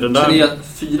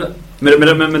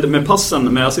 3-4 med passen,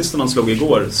 med assisten han slog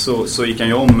igår, så gick han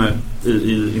ju om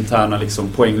i interna liksom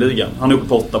poängligan. Han är uppe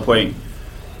på 8 poäng.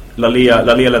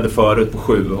 Lalé ledde förut på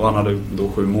 7 och han hade då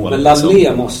 7 mål. Men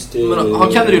Lalé måste ju... Men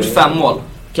har Kennedy gjort 5 mål?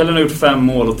 Kennedy har gjort 5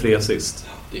 mål och 3 assist.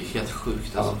 Det är helt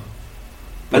sjukt alltså.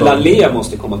 Men Lalé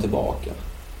måste komma tillbaka.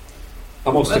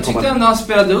 Jag tyckte ändå han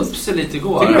spelade upp sig lite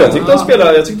igår. Jag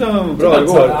tyckte han var bra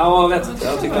igår. Ja, jag vet inte.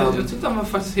 Jag tyckte han var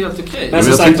faktiskt helt okej. Men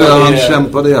jag tyckte han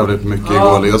kämpade jävligt mycket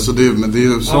igår. Alltså det är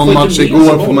ju sån match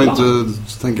igår får man inte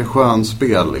tänka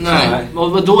skönspel liksom. Nej,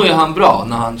 och då är han bra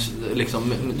när han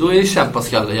liksom, då är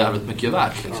kämpaskalle jävligt mycket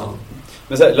värt liksom.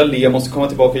 Men så här, Lalé måste komma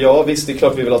tillbaka. Ja, visst, det är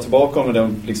klart vi vill ha tillbaka honom.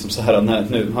 Men liksom så här,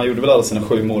 nu, han gjorde väl alla sina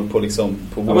 7 mål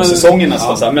på säsongen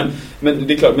nästan. Så här. Men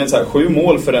det är klart, men så här, 7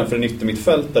 mål för en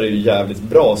yttermittfältare är ju jävligt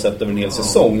bra sett över en hel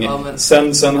säsong. Ja,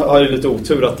 sen har jag lite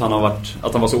otur att han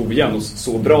var så ojämn och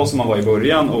så bra som han var i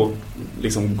början och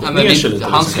liksom gått ner sig lite.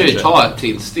 Han ska ju ta ett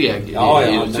till steg i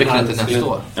utvecklingen till nästa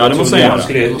år. Ja, det måste jag göra. Han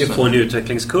skulle få en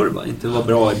utvecklingskurva, inte vara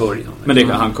bra i början. Men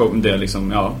han kom det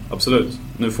liksom, ja, absolut.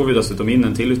 Nu får vi dessutom in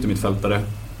en till yttermittfältare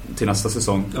till nästa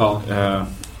säsong. Ja.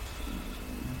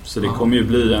 Så det kommer ju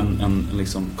bli en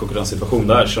liksom konkurrenssituation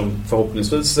där som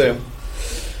förhoppningsvis är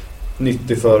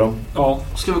nyttig för dem. Ja.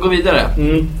 Ska vi gå vidare?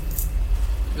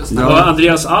 Ja.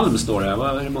 Andreas Alm står det. Vad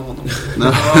är det med honom?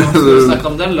 Ska vi snacka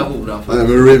om den lilla horan? Nej,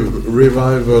 men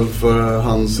revival för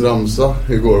hans ramsa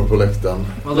igår på läktaren.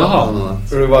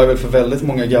 Revival för väldigt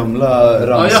många gamla ramsor.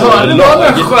 Ja, jag hörde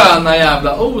några sköna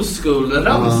jävla old school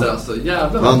ramsor alltså.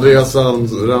 Jävlar. Andreas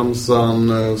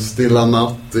ramsan, stilla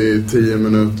natt i 10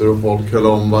 minuter och folk höll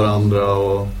om varandra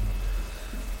och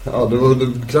ja,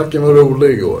 klacken var rolig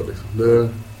igår liksom.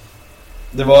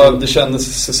 Det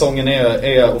kändes, säsongen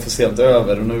är officiellt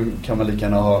över och nu kan man lika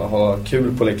gärna ha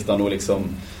kul på läktaren och liksom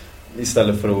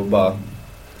istället för att bara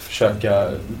försöka.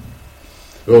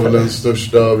 Det var väl den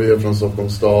största vi är från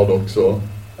Stockholms stad också.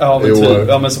 Ja, men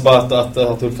typ, men så bara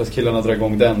att Tullfest-killarna drar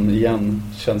igång den igen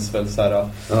känns väl så här.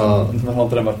 Ja. Man har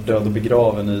inte den varit död och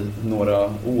begraven i några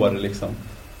år liksom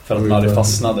för att man aldrig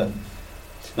fastnade.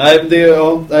 Nej,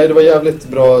 det var jävligt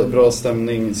bra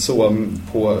stämning så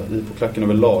på klacken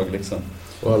överlag liksom.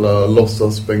 Och alla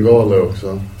låtsasbengaler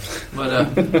också. Vad är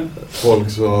det?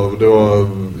 Folk så, det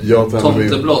var...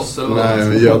 Tomtebloss eller vad?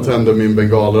 Nej, jag tände min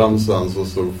bengalramsan så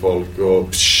stod folk och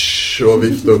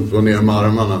viftade upp och ner med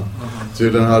armarna.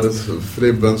 Tydligen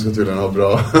Fribben ska tydligen ha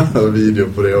bra video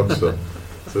på det också.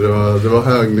 Så det var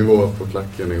hög nivå på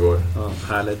klacken igår. Ja,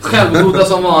 härligt. Självgoda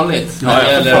som vanligt.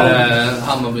 Eller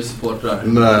Hammarby-supportrar.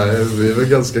 Nej, vi är väl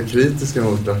ganska kritiska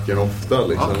mot klacken ofta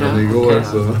liksom. Okay, men igår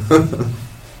så...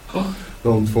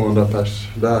 De 200 pers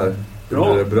där.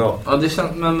 Bra. Det är bra. Ja,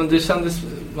 det kändes...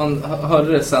 Man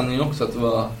hörde det i sändningen också att det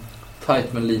var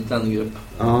tajt med en liten grupp.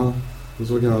 Ja,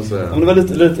 så kan man säga. Men det var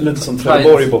lite som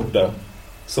Trelleborg borta.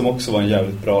 Som också var en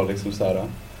jävligt bra liksom så här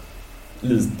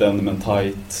liten men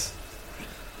tajt.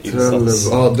 insats.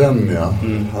 Ja, den ja.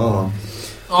 Ja.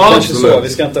 Kanske så. Vi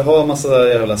ska inte ha massa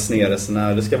jävla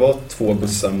snedresenärer. Det ska vara 2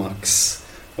 bussar max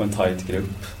och en tight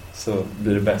grupp. Så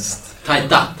blir det bäst.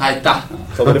 Tajta.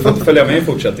 Ja, du får inte följa med i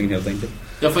fortsättningen helt enkelt.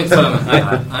 Jag får inte följa med.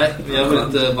 Nej, jag vill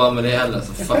inte vara med det heller,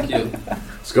 så fuck you.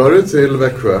 Ska du till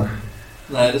Växjö?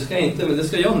 Nej, det ska jag inte, men det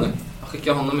ska jag nu. Jag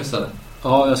skickar honom istället.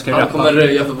 Ja, jag ska Han reppa. kommer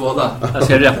röja för båda. Jag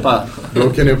ska reppa. Då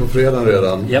åker ni på fredagen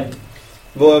redan. Japp.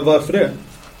 Varför det?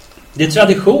 Det är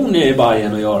tradition i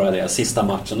Bayern att göra det sista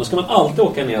matchen. Då ska man alltid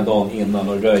åka ner dagen innan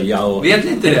och röja och Vet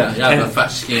inte det, jävla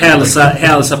färsking.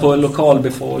 hälsa på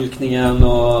lokalbefolkningen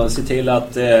och se till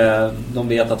att de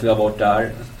vet att vi har varit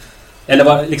där. Eller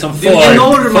var liksom det är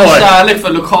enorma kärlek för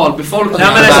lokalbefolkningen.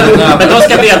 Men de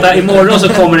ska veta, imorgon så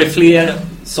kommer det fler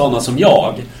sådana som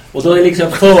jag. Och då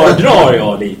liksom fördrar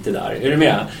jag lite där. Är du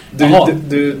med?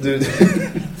 Du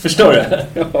förstår du?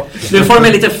 Ja. Nu får de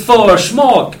en lite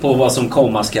försmak på vad som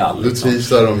komma skall. Du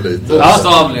teasar dem lite.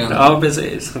 Bokstavligen. Ja,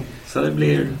 precis. Så det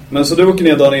blir... Men så du åker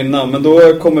ner dagen innan, men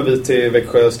då kommer vi till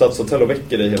Växjö stadshotell och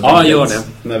väcker dig helt enkelt. Gör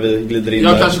det. När vi glider in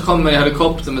jag där. Kanske kommer i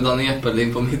helikopter med Dan Epel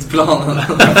in på mittplanen.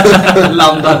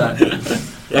 Landar där.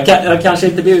 Jag kanske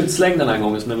inte blir utslängd den här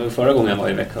gången som förra gången jag var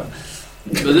i Växjö.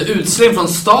 Men det är utslängd från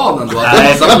staden då?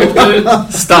 Nej,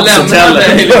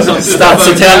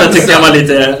 Stadshotellet tyckte jag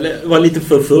var lite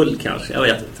för full kanske. Jag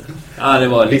vet inte. Ja, det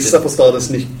var lite... Vissa på stadens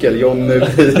nyckel, John nu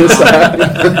blir så här.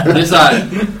 Det är så här.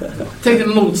 Tänk dig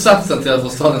motsatsen till att få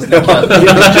stadens nyckel.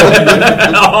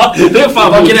 Ja, det är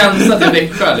fan vad gränsen till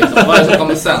Växjö liksom. Vad är det som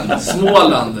kommer sen?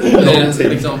 Småland. Det är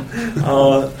liksom...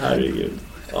 Ja, herregud.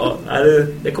 Ja,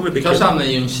 det kommer bli kanske hamnar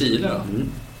i Ljungskile då.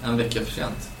 En vecka för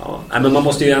sent. Ja, men man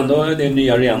måste ju ändå, det är en ny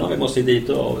arena, vi måste ju dit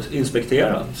och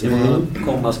inspektera. Se vad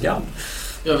komma skall.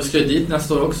 Ja, vi ska ju dit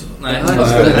nästa år också. Nej,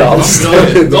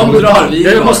 de drar vi.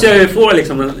 Det måste jag ju få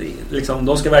liksom,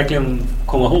 de ska verkligen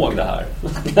komma ihåg det här.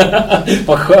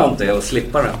 Vad skönt det är att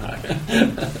slippa den här.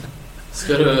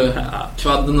 Ska du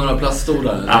kvadda några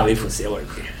plaststolar? Eller? Ja, vi får se vad det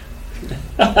blir.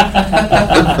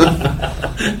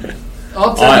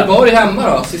 Ja, Trelleborg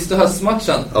hemma då, sista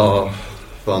höstmatchen. Ja,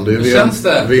 fan det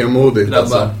är vemodigt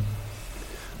alltså.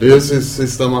 Det är ju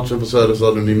sista matchen på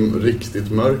Söderstaden i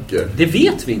riktigt mörker. Det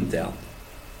vet vi inte än.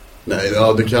 Nej,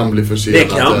 ja, det kan bli försenat. Det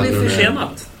kan bli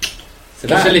försenat. Det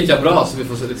kanske är lika bra så vi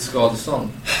får se lite skadestånd.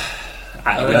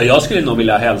 Nej, jag skulle nog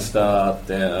vilja helst att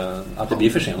det blir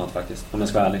försenat faktiskt, om jag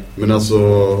ska vara ärlig. Men alltså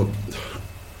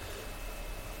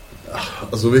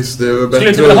visst, det är väl bättre. Skulle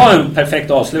inte vilja ha en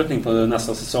perfekt avslutning på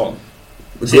nästa säsong?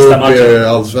 Sista matchen.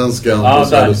 Allsvenskan på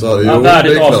Söderstaden. Jo, det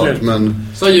är klart, avslut. Men...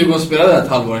 Så Djurgården spelade ett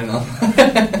halvår innan.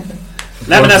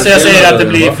 Nej, men alltså jag säger att det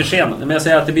blir försenat. Men jag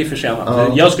säger att det blir försenat. Ja.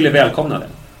 Jag skulle välkomna det.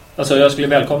 Alltså jag skulle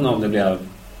välkomna om det blev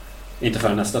inte för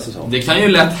nästa säsong. Det kan ju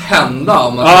lätt hända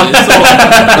om man säger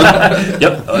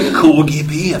så.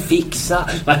 KGB fixa.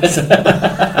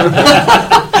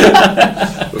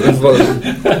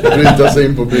 Bryta sig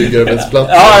in på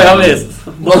byggarbetsplatsen. Ja, visst.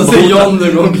 Man ser John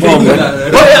nu gång kring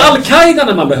där. Vad är Al-Qaida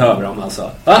när man behöver dem alltså?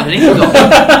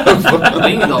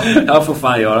 Ring dem. Jag får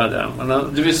fan göra det.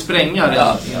 Du vill spränga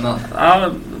redan innan. Ja,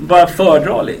 bara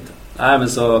fördra lite. Nej,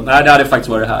 det hade faktiskt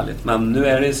varit härligt. Men nu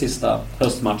är det sista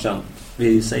höstmatchen.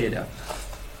 Vi säger det.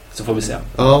 Så får vi se.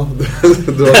 Ja,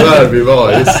 det var där vi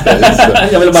var. Just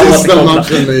det. Sista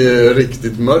matchen är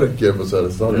riktigt mörker på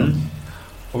Söderstaden.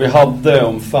 Och vi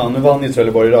hade, nu vann ju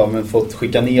Trelleborg idag, men fått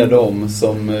skicka ner dem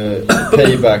som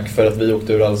payback för att vi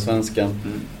åkte ur Allsvenskan.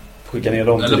 Skicka ner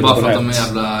dem. Eller bara för att de är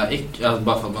jävla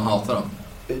bara för att man hatar dem.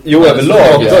 Jo, överlag.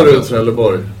 Hatar du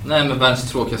Trelleborg? Nej, men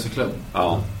världens tråkigaste klubb.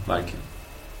 Ja, verkligen.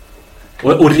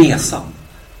 Och resan.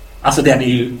 Alltså den är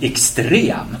ju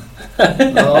extrem.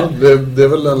 Ja, det är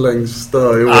väl den längsta i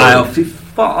år. Ja, fy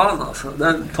fan alltså.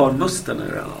 Den tar musten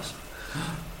ur den alltså.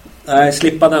 Nej,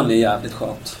 slippa den är jävligt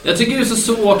skönt. Jag tycker det är så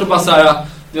svårt att bara såhär,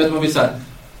 du vet man blir såhär,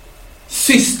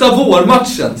 sista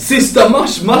vårmatchen, sista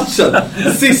marsmatchen,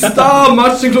 sista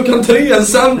matchen 3:00 en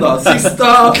söndag, sista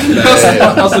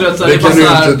höstmatchen. Alltså, det kan du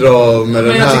inte dra med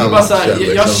den här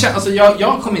matchen.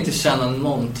 Jag kommer inte känna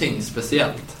någonting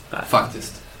speciellt. Nej.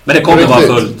 Faktiskt. Men det kommer vara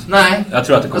fullt. Nej. Jag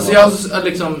tror att det kommer jag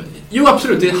liksom, jo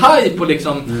absolut, det är hype och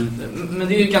liksom, men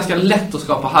det är ju ganska lätt att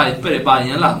skapa hyper i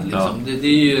Bayernland liksom. Ja. Det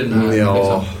är ju den här,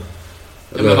 liksom.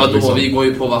 Men vadå, liksom. Vi går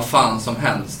ju på vad fan som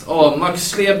helst. Max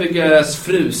Slebyges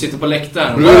fru sitter på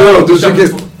läktaren.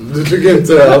 Du tycker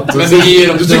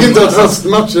inte att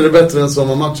höstmatcher är bättre än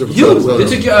sommarmatcher på Jo, det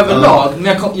tycker jag överlag.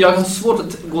 Men jag har svårt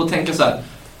att gå och tänka så här.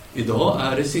 Idag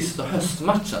är det sista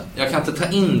höstmatchen. Jag kan inte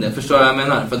ta in det, förstår jag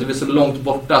menar. För att det blir så långt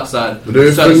borta att så här. Men det är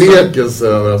ju förnekelse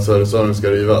över att Söderstaden ska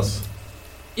rivas.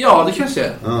 Ja, det kanske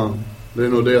är. Ja. Det är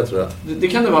nog det, tror jag. Det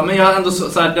kan det vara, men jag har ändå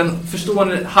så här, förstår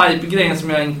ni hype-grejen som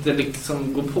jag inte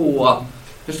liksom går på.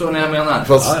 Förstår ni vad jag menar?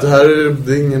 Fast det här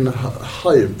det är ingen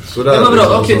hype. Sådär, men bra,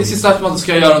 liksom. okej, det sista att man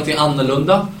ska göra någonting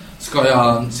annorlunda. Ska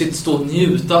jag stå och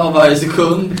njuta av varje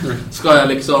sekund? Ska jag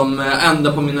liksom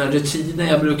ändra på mina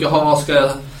rutiner jag brukar ha? Ska jag,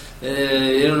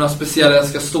 är det några speciella jag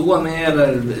ska stå med? Eller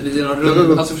är det någon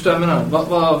rund? Alltså förstår jag menar?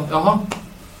 Jaha?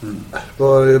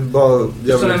 Bara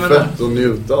jävligt fett att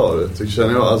njuta av det,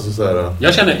 känner jag. Alltså, så här,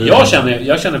 jag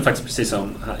känner faktiskt precis som...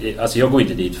 Alltså jag går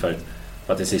inte dit för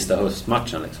att det är sista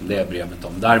höstmatchen. Liksom. Det bryr jag mig inte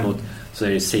om. Däremot så är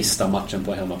det sista matchen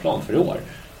på hemmaplan för i år.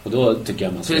 Och då tycker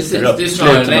jag man slutar upp. Det är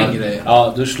snarare längre.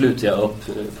 Ja, då slutar jag upp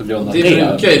på grund av det. Det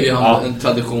brukar ju vi ha en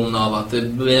tradition av att det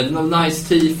blir någon nice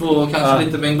tifo och kanske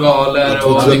lite bengaler.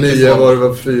 2009 var det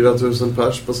väl 4000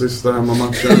 pers på sista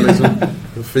hemmamatchen. Liksom.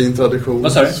 Fin tradition.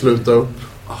 Vad sa du? Sluta upp.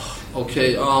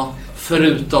 Okej, ja.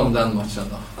 Förutom den matchen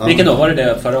då. Ja. Vilken då? Var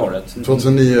det förra året?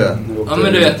 2009. Ja,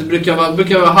 men du vet, det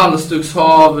brukar vara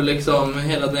halvstukshav, liksom,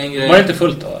 hela den grejen. Var det inte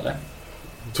fullt då, eller?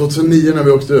 2009 när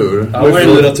vi åkte ur. Ja, var det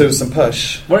 4000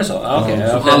 pers? Var det så? Ja, okej.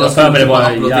 Ja, Jag för mig det var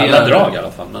en jävla drag i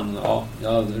alla fall. Men, ja,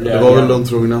 det var väl de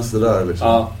trognaste där, liksom.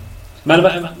 Ja.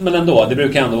 Men ändå, det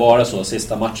brukar ändå vara så.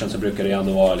 Sista matchen så brukar det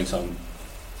ändå vara liksom...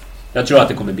 Jag tror att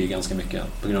det kommer bli ganska mycket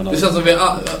på grund av... Det känns som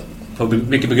vi...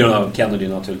 mycket på grund av Kennedy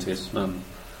naturligtvis, men...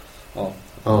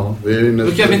 Ja, vi är inne...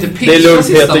 Brukar vi inte pitcha? Det är lugnt,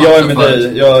 Peter, jag är med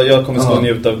förut. dig. Jag kommer stå och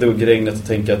njuta av duggregnet och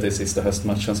tänka att det är sista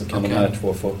höstmatchen, så kan de här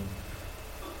två få...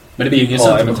 Men det blir ju ingen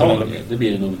sentimental. Det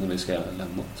blir det nog när vi ska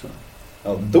lämna, tror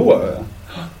jag. Ja, då...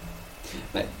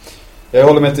 Nej.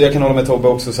 Jag kan hålla med Tobbe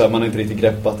också, så här, man har inte riktigt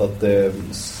greppat att det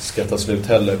ska ta slut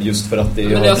heller, just för att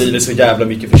det har blivit så jävla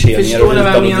mycket förseningar. Förstår du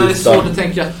vad jag menar? Det är svårt att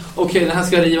tänka, okej, det här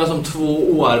ska rivas om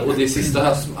 2 år och det är sista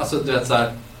höst, alltså du vet så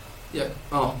här.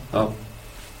 Ja.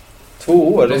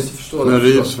 2 år? Men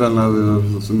rivs väl när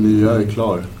vi nya är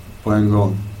klar på en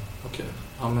gång. Okej.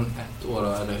 Ja, men 1 år då,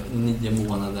 eller 9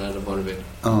 månader eller vad du vill.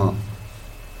 Ja.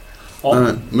 Ja.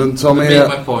 Men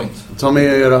ta med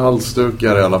era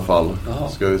halsdukar i alla fall. Jaha.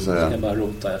 Ska vi säga. Jag ska bara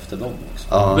rota efter dem också.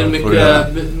 Ja,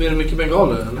 blir det mycket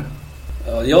bengaler eller?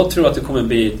 Ja, jag tror att det kommer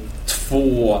bli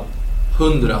 200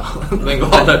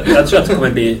 bengaler. Jag tror att det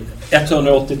kommer bli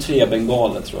 183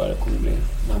 bengaler, tror jag det kommer bli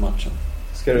den här matchen.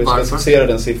 Ska du specificera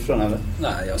den siffran eller?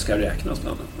 Nej, jag ska räkna oss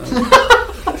med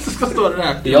Du ska stå och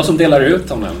räkna. Det är jag som delar ut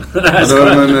dem än.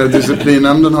 Men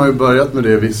disciplinnämnden har ju börjat med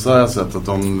det. Vissa har jag sett att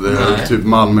typ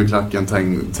Malmöklacken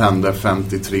tände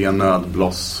 53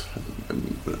 nödbloss.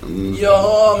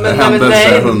 Ja, men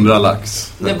händelse 100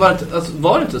 lax. Nej,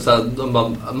 var det inte så att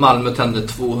Malmö tände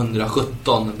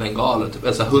 217 bengaler typ,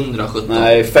 alltså 117?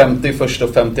 Nej, 51 och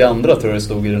 52 tror jag det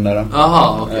stod i den där.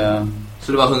 Jaha, okej.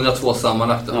 Så det var 102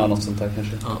 sammanlagt då? Ja, något sånt där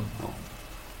kanske. Ja.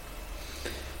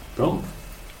 Bra.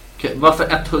 Okej, varför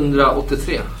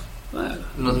 183? Nej.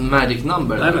 Någon magic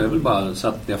number? Nej, men jag vill bara så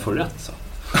att jag får rätt så.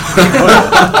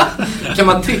 Kan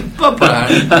man tippa på det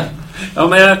här? Ja,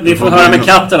 men vi får höra med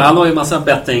katten. Han har ju massa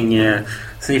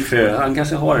betting-siffror. Han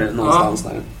kanske har det någonstans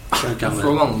där. Kan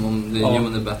fråga honom om det är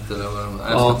Unibet eller vad det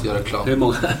är. Jag ska inte göra reklam. Hur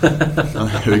många?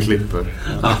 Vi klipper.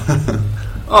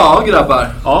 Ja,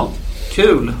 grabbar. Ja.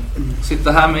 Kul.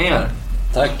 Sitta här med er.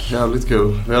 Tack. Jävligt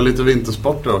kul. Vi har lite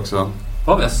vintersporter också.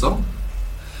 Vad är så?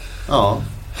 Ja.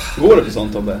 Går det på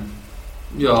sånt, Tobbe?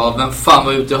 Ja, vem fan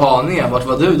var ute i Haninge? Vart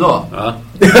var du då? Ja.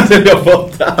 Jag var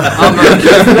där. Ja, men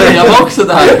jag var också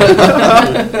där.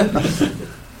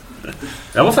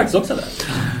 Jag var faktiskt också där.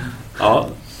 Ja.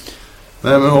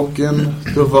 Nej, men hockeyn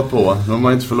tuffar på. De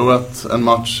har inte förlorat en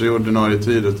match i ordinarie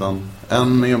tid, utan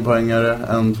en 1-poängare,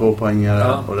 en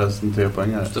 2-poängare och resten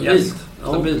 3-poängare. Stabilt. Yes.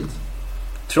 Stabilt.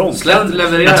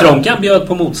 Tronkan bjöd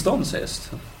på motstånd,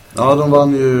 sägs. Ja, de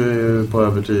vann ju på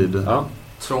övertid. Ja.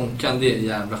 Tronkan, det är ett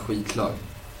jävla skitlag.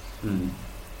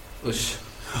 Usch.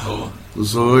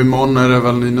 Så imorgon är det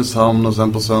väl Nynäshamn och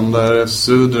sen på söndag är det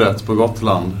Sudret på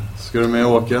Gotland. Ska du med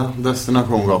och åka?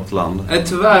 Destination Gotland. Nej,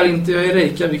 tyvärr inte. Jag är i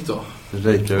Reykjavik då.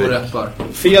 Reykjavik. Och rappar.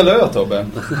 Fel ö, Tobbe.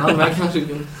 Ja, men jag kanske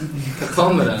kan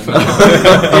ta med den.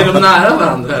 Är de nära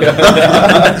varandra?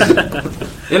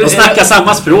 De snackar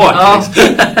samma språk. Ja.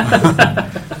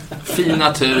 Fin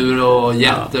natur och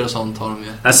jätter och sånt har de ju.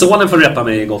 Nej, sonen får rappa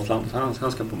med i Gotland.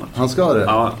 Han ska på match. Han ska det?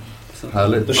 Ja.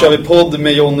 Härligt. Då kör vi podd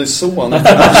med Jonnys son.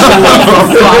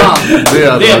 Fan.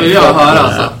 Det vill jag höra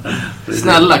alltså.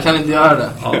 Snälla, kan inte göra det?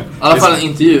 Ja. I alla fall en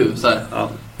intervju så här. Ja.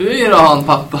 Hur är det att ha en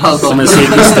pappa alltså? Som en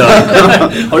sidostöd.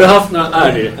 Har du haft några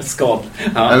ärgskap?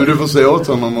 Ja. Men du får säga åt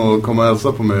honom att komma och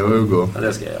hälsa på mig och Hugo. Ja,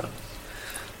 det ska jag göra.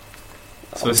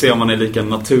 Så vi ser om man är lika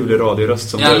naturlig radioröst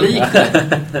som du.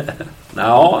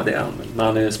 Ja, det är han. Men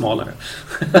han är smalare.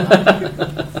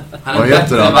 Han är Vad bättre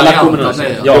heter än han? variant av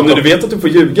dig. Ja, men du vet att du får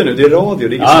ljuga nu. Det är radio,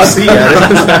 det är ingen som ser.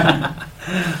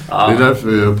 Det är därför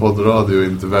vi gör poddradio och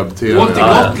inte webb-tv. Åk till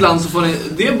Gotland så får ni...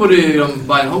 Det borde ju de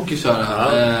Bayern Hockey köra.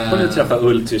 Får ni träffa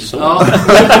Ultrich. Ja.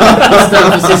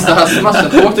 Istället för sista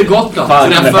höstmatchen. Åk till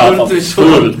Gotland. Träffa Ultrich.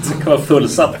 Fullt. Det kan vara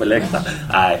fullsatt på läktaren.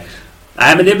 Nej,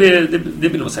 men det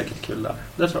blir nog säkert kul där.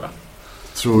 Det tror jag.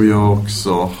 Tror jag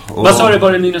också. Och... Vad sa du,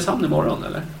 var det Nynäshamn imorgon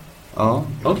eller? Ja.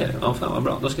 Okej, ja, fan vad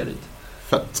bra. Då ska jag dit.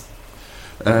 Fett.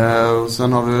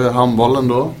 Sen har vi handbollen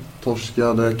då.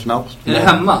 Torskade knappt. Är det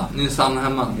hemma? Nynäshamn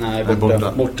hemma? Nej, Det är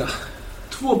borta. Borta.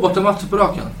 2 bortamatcher på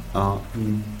raken. Ja.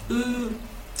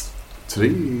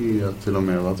 3 till och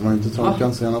med, va? Det var inte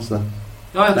Tronkan senaste.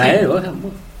 Ja, jag Nej, det var hemma.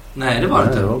 Nej, det var Nej,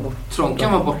 inte. det var borta.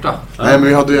 Tronkan var borta. Nej, men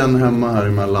vi hade ju en hemma här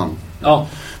emellan. Ja.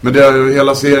 Men det är ju,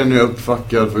 hela serien är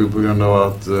uppfackad på grund av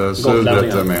att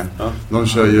Sudret är med. Ja. De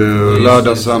kör ju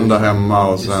lördag, söndag hemma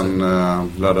och sen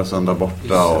lördag, söndag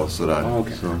borta och sådär. Ja,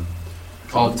 okej.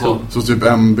 Så typ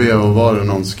MB och var det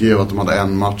någon skrev att de hade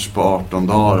en match på 18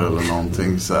 dagar eller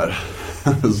någonting så här.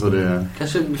 Så det...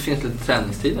 Kanske finns lite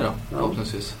träningstider då,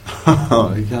 förhoppningsvis.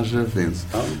 Ja, det kanske det finns.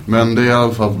 Ja. Men det är i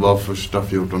alla fall bara första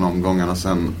 14 omgångarna,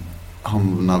 sen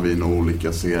hamnar vi i några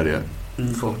olika serier.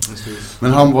 Förhoppningsvis.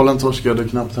 Men handbollen torskade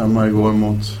knappt hemma igår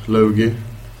mot Lugi.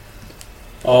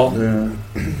 Ja,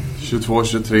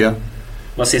 22-23.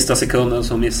 var sista sekunden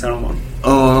som missade de.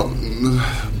 Ja,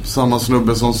 samma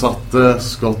snubbe som satte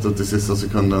skottet i sista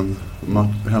sekunden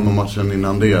hemmamatchen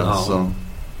innan det. Ja. Så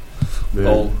det...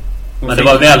 Ja. Men det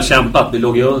var väl kämpat. Vi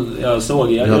låg ju,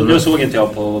 nu såg inte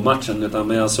jag på matchen,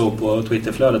 men jag såg på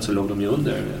Twitterflödet så låg de ju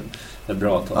under ett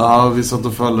bra tag. Ja, vi satt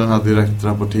och följde den här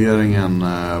direktrapporteringen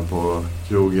på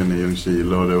krogen i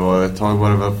Ljungskile och det var ett tag var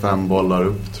det väl 5 bollar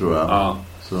upp tror jag. Ja.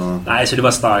 Så... Nej, så det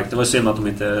var starkt. Det var synd att de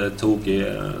inte tog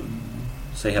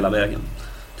sig hela vägen.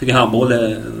 Tycker handboll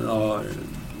är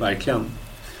verkligen.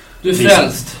 Du är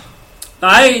frälst.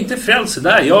 Nej, inte frälst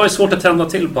där. Jag är svårt att tända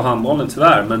till på handbollen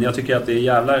tyvärr, men jag tycker att det är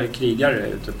jävla krigare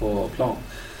ute på plan.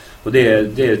 Och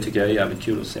det tycker jag är jävligt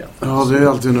kul att se. Ja, det är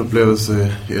alltid en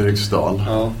upplevelse i Eriksdal.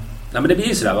 Ja. Nej, men det blir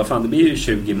ju sådär, vad fan, det blir ju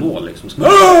 20 mål liksom,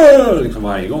 liksom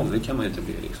varje gång. Det kan man ju inte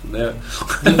bli liksom.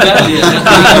 Du väljer,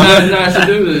 när ser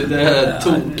du det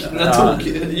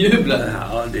tok-jublet?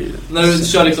 Ja, det är... När du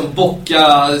kör liksom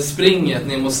bocka springet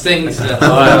ner mot stängslet.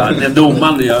 Ja,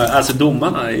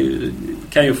 domarna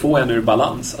kan ju få en ur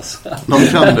balans alltså. De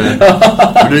kan det.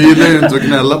 Du gillar ju inte att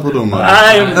gnälla på domaren.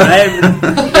 Nej,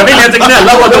 jag vill inte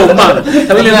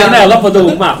gnälla på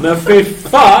domaren. Men fy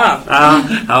fan.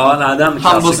 Ja, den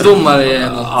handbollsdomare är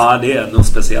något. Ja, det är något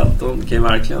speciellt. De kan ju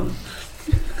verkligen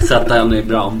sätta henne i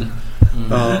brand.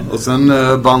 Ja, och sen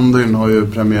bandyn har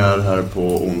ju premiär här på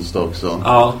onsdag också.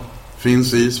 Ja.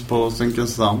 Finns is på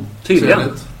Zinkensdamm. Tydligen.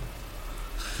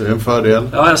 Det är en fördel.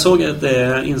 Ja, jag såg ett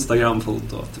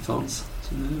Instagram-foto att det fanns.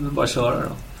 Så nu är det bara att köra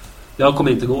då. Jag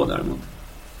kommer inte gå däremot.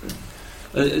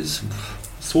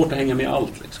 Svårt att hänga med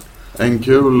allt liksom. En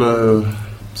kul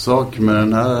sak med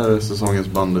den här säsongens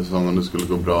bandysäsong, om det skulle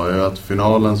gå bra, är att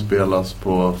finalen spelas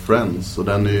på Friends. Och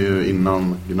den är ju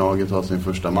innan Gnaget har sin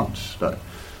första match där.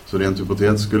 Så rent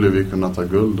hypotetiskt skulle vi kunna ta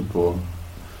guld på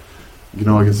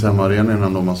Gnagets hemmaarena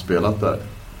innan de har spelat där.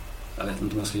 Jag vet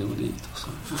inte om jag ska gå dit också.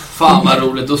 Fan vad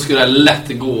roligt, då skulle jag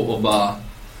lätt gå och bara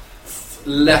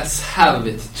let's have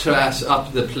it, trash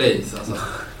up the place alltså.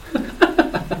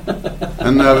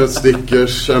 En näve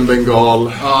stickers, en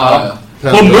bengal. Ja.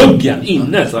 På muggen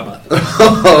inne så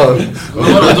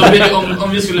Då blir det,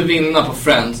 om vi skulle vinna på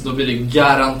Friends, då blir det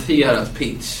garanterat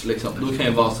pitch liksom. Då kan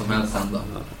ju vad som helst hända.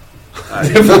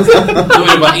 Då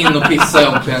är det bara in och pissa i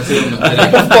omklädningsrummet.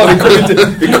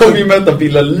 Vi kommer ju möta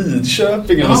Villa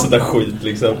Lidköping eller sånt där skit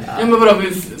liksom. Ja, men vadå,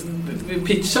 vi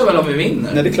pitchar väl om vi vinner?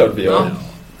 Nej, det är klart vi gör. Ja.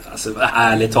 Alltså,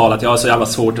 ärligt talat, jag har så jävla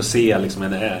svårt att se liksom,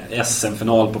 en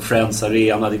SM-final på Friends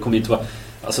Arena. Det kommer ju inte vara...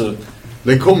 Alltså...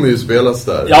 Den kommer ju spelas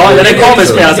där. Ja, den kommer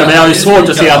spelas där, men jag har ju svårt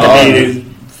att se att det blir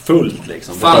fullt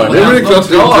liksom. Fan, det är väl klart att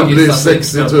det inte blir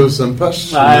 60 000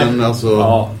 pers. Nej. Men alltså...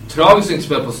 Ja. Tragiskt inte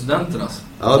spela på studenternas.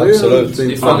 Ja, det är absolut. Det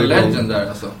är fan legend där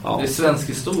alltså. Ja. Det är svensk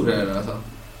historia där alltså.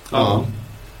 Ja.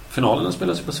 Finalen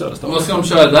spelas ju på Söderstad. Vad ska de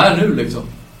köra där nu liksom?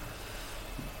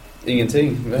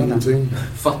 Ingenting. Ingenting.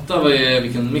 Fatta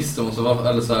vilken miss det måste vara.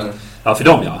 Eller så här. Ja, för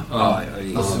dem ja.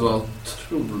 Det måste vara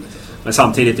otroligt alltså. Men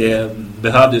samtidigt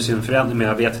behövdes ju en förändring, men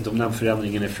jag vet inte om den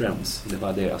förändringen är Friends. Det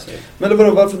var det jag säger. Men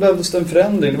varför behövdes det en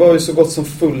förändring? Det var ju så gott som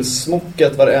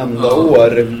fullsmockat varenda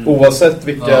år. Oavsett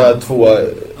vilka två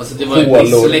alltså det var ju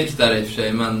pissläktare i och för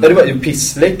sig, men... Ja, det var ju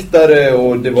pissläktare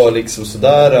och det var liksom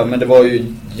sådär. Men det var ju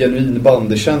genuin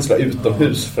bandekänsla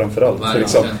utomhus framförallt. Ja,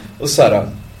 liksom. Och så här,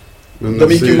 Men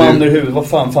de gick ju man ur huvudet. Vad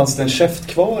fan, fanns det en käft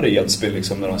kvar i Edsbyn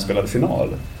liksom när de spelade final?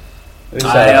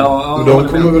 Men de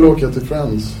kommer väl åka till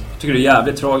Friends. Jag tycker det är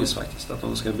jävligt tragiskt faktiskt att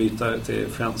de ska byta till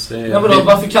Friends. Ja, men då,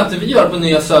 varför kan inte vi göra på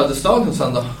nya Söderstadion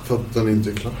sen då? För att den inte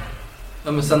är klar.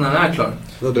 Ja, men sen när den är klar.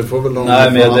 Ja, det får väl de.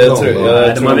 Nej, men jag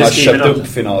tror de har köpt upp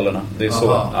finalerna. Det är så.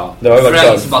 Ja. Det har ju varit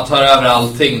Friends bara tar över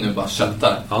allting nu, bara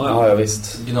köttar. Ja,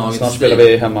 visst. Gnagigt snart spelar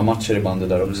vi hemmamatcher i bandet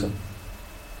där också.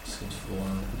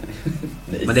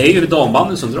 Men det är ju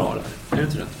dambanden som drar där. Är det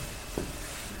inte det?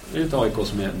 Det är inte AIK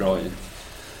som är bra i.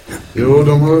 Jo,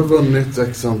 de har vunnit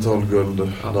x antal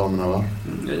guld, damerna, va?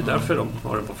 Det är därför de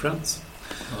har det på Friends.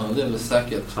 Ja, det är väl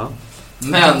säkert. Ja.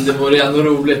 Men det vore ändå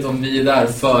roligt om vi är där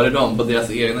före dem på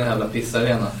deras egna jävla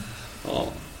pissarena. Ja.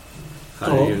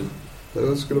 Herregud.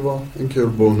 Det skulle vara en kul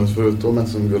bonus förutom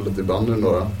SM-guldet i bandyn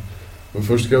då. Men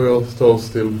först ska vi ta oss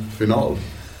till final.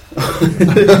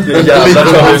 Det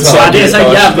är så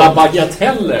jävla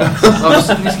bagateller. Ja,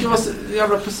 ni ska vara så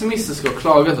jävla pessimistiska och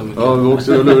klaga så mycket. Ja, vi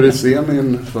åkte väl ur i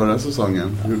semin förra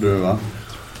säsongen. Hur du, va?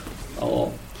 Ja.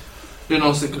 Är det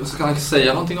någon som kan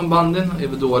säga någonting om bandyn? Är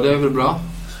vi dåliga? Är vi bra?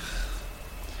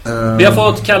 Vi har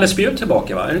fått Kalle Spjut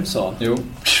tillbaka, va? Är det inte så? Jo.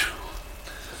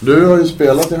 Du har ju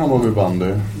spelat i Hammarby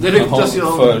bandy. Det ryktas ju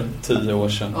om för 10 år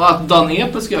sedan. Ja, att Dan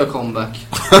Epe ska göra comeback.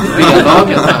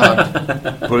 B-laget har jag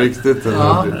hört. På riktigt, eller?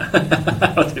 Ja.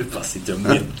 Du bara sitter och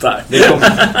mittar.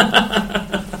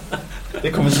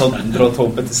 Det kommer så dra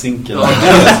toppet till sinken. Ja, det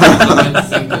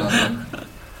är sinken alltså.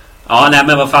 Ja, nej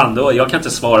men vad fan då. Jag kan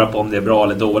inte svara på om det är bra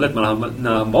eller dåligt. Men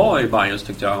när han var i Bayern så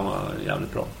tyckte jag han var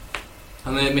jävligt bra.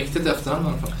 Han är mäktigt efternamn i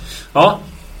alla fall. Ja.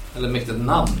 Eller mäktigt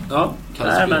namn. Ja. Kalle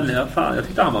Nej Spjut. men jag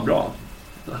tyckte han var bra.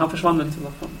 Han försvann inte.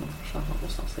 Vad fan försvann han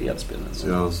någonstans? I Edsbyn. Så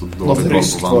jag är så Något dåligt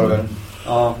ryskt på var det bandy. väl?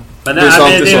 Ja. Men Det är sant,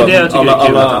 det jag tycker är kul att han är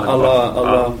kvar.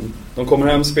 alla de kommer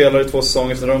hem, spelar i 2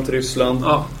 säsonger, sen drar de till Ryssland.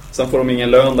 Ja. Sen får de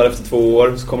ingen lön där efter 2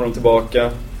 år, så kommer de tillbaka.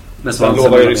 Men sen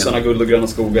lovar ju ryssarna guld och gröna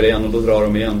skogar igen, och då drar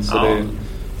de igen. Så,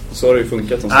 så har det ju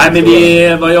funkat.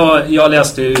 Nej, men jag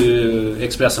läste ju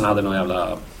Expressen hade någon jävla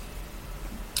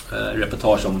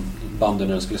reportage om bandet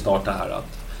när de skulle starta här. Att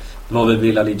det var väl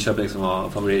Villa Lidköping som var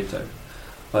favoriter.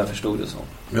 Vad jag förstod det så.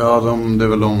 Ja, det är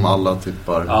väl de alla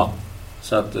tippar. Ja.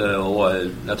 Så att, och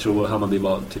jag tror Hammarby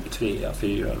var typ 3,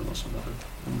 4 eller något sånt där.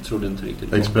 Jag trodde inte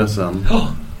riktigt. Expressen. Ja.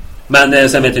 Men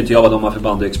sen vet inte jag vad de har för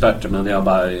bandyexperter, men jag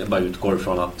bara utgår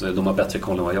från att de har bättre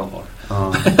koll än vad jag har.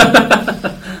 Ja.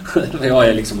 Jag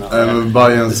är liksom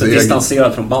så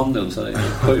distanserad från banden, så det är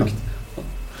sjukt.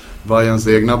 Bayerns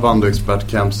egna bandyexpert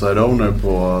Campside Owner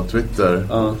på Twitter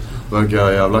verkar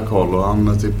ha jävla koll, och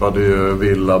han tippade ju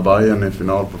Villa Bayern i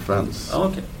final på Friends. Ja,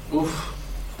 okej.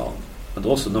 Ja,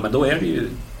 men då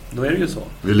är det ju så.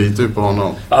 Vi litar ju på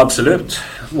honom. Absolut.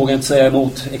 Vågar inte säga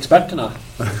emot experterna.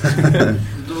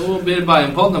 Då blir det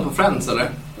Bayern-podden på Friends, eller?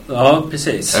 Ja,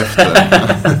 precis.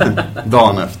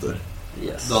 Dagen efter.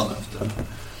 Yes. Dagen efter.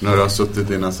 När du har suttit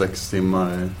dina 6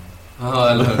 timmar. Ja,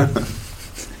 eller hur?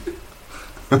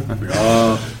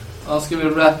 Bra. Ja, ska vi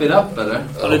wrap it up, eller?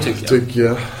 Ja, det tycker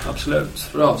jag. Absolut.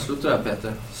 Bra, avsluta det här,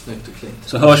 Peter. Snyggt och klint.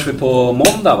 Så hörs vi på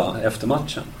måndag, va? Efter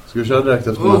matchen. Ska vi köra direkt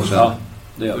efter matchen? Ja,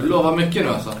 det gör vi. Du lovar mycket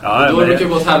nu alltså. Ja, då brukar det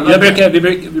gå åt helvete.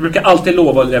 Vi brukar alltid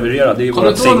lova att leverera. Det är ju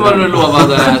kommer du ihåg vad du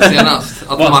lovade senast?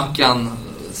 Att Mackan,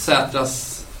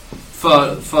 Sätras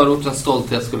förortens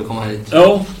stolthet skulle komma hit.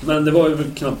 Jo, men det var ju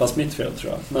knappast mitt fel,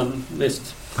 tror jag. Men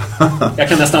visst. Jag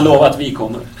kan nästan lova att vi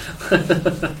kommer.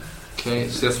 Okej,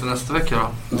 ses för nästa vecka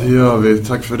då. Det gör vi.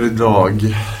 Tack för idag.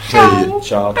 Hej.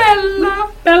 Ciao.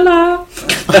 Bella.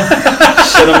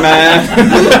 Känner med.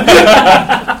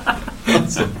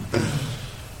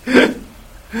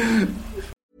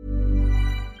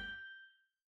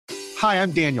 Hi,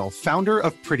 I'm Daniel, founder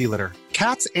of Pretty Litter.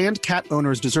 Cats and cat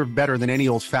owners deserve better than any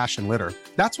old-fashioned litter.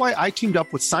 That's why I teamed up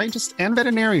with scientists and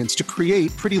veterinarians to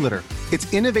create Pretty Litter.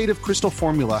 Its innovative crystal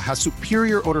formula has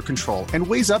superior odor control and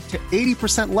weighs up to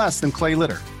 80% less than clay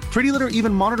litter. Pretty Litter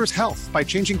even monitors health by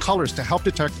changing colors to help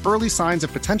detect early signs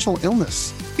of potential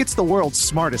illness. It's the world's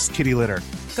smartest kitty litter.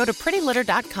 Go to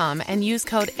prettylitter.com and use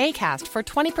code ACAST for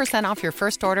 20% off your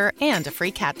first order and a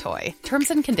free cat toy.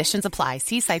 Terms and conditions apply.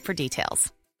 See site for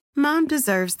details. Mom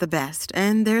deserves the best,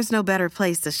 and there's no better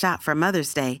place to shop for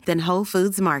Mother's Day than Whole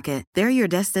Foods Market. They're your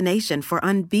destination for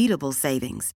unbeatable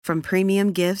savings, from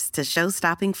premium gifts to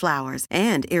show-stopping flowers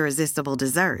and irresistible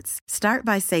desserts. Start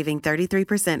by saving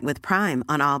 33% with Prime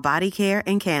on all body care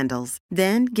and candles.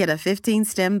 Then get a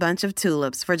 15-stem bunch of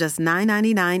tulips for just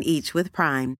 $9.99 each with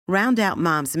Prime. Round out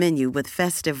Mom's menu with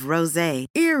festive rosé,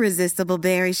 irresistible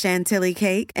berry chantilly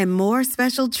cake, and more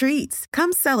special treats.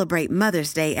 Come celebrate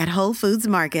Mother's Day at Whole Foods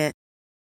Market.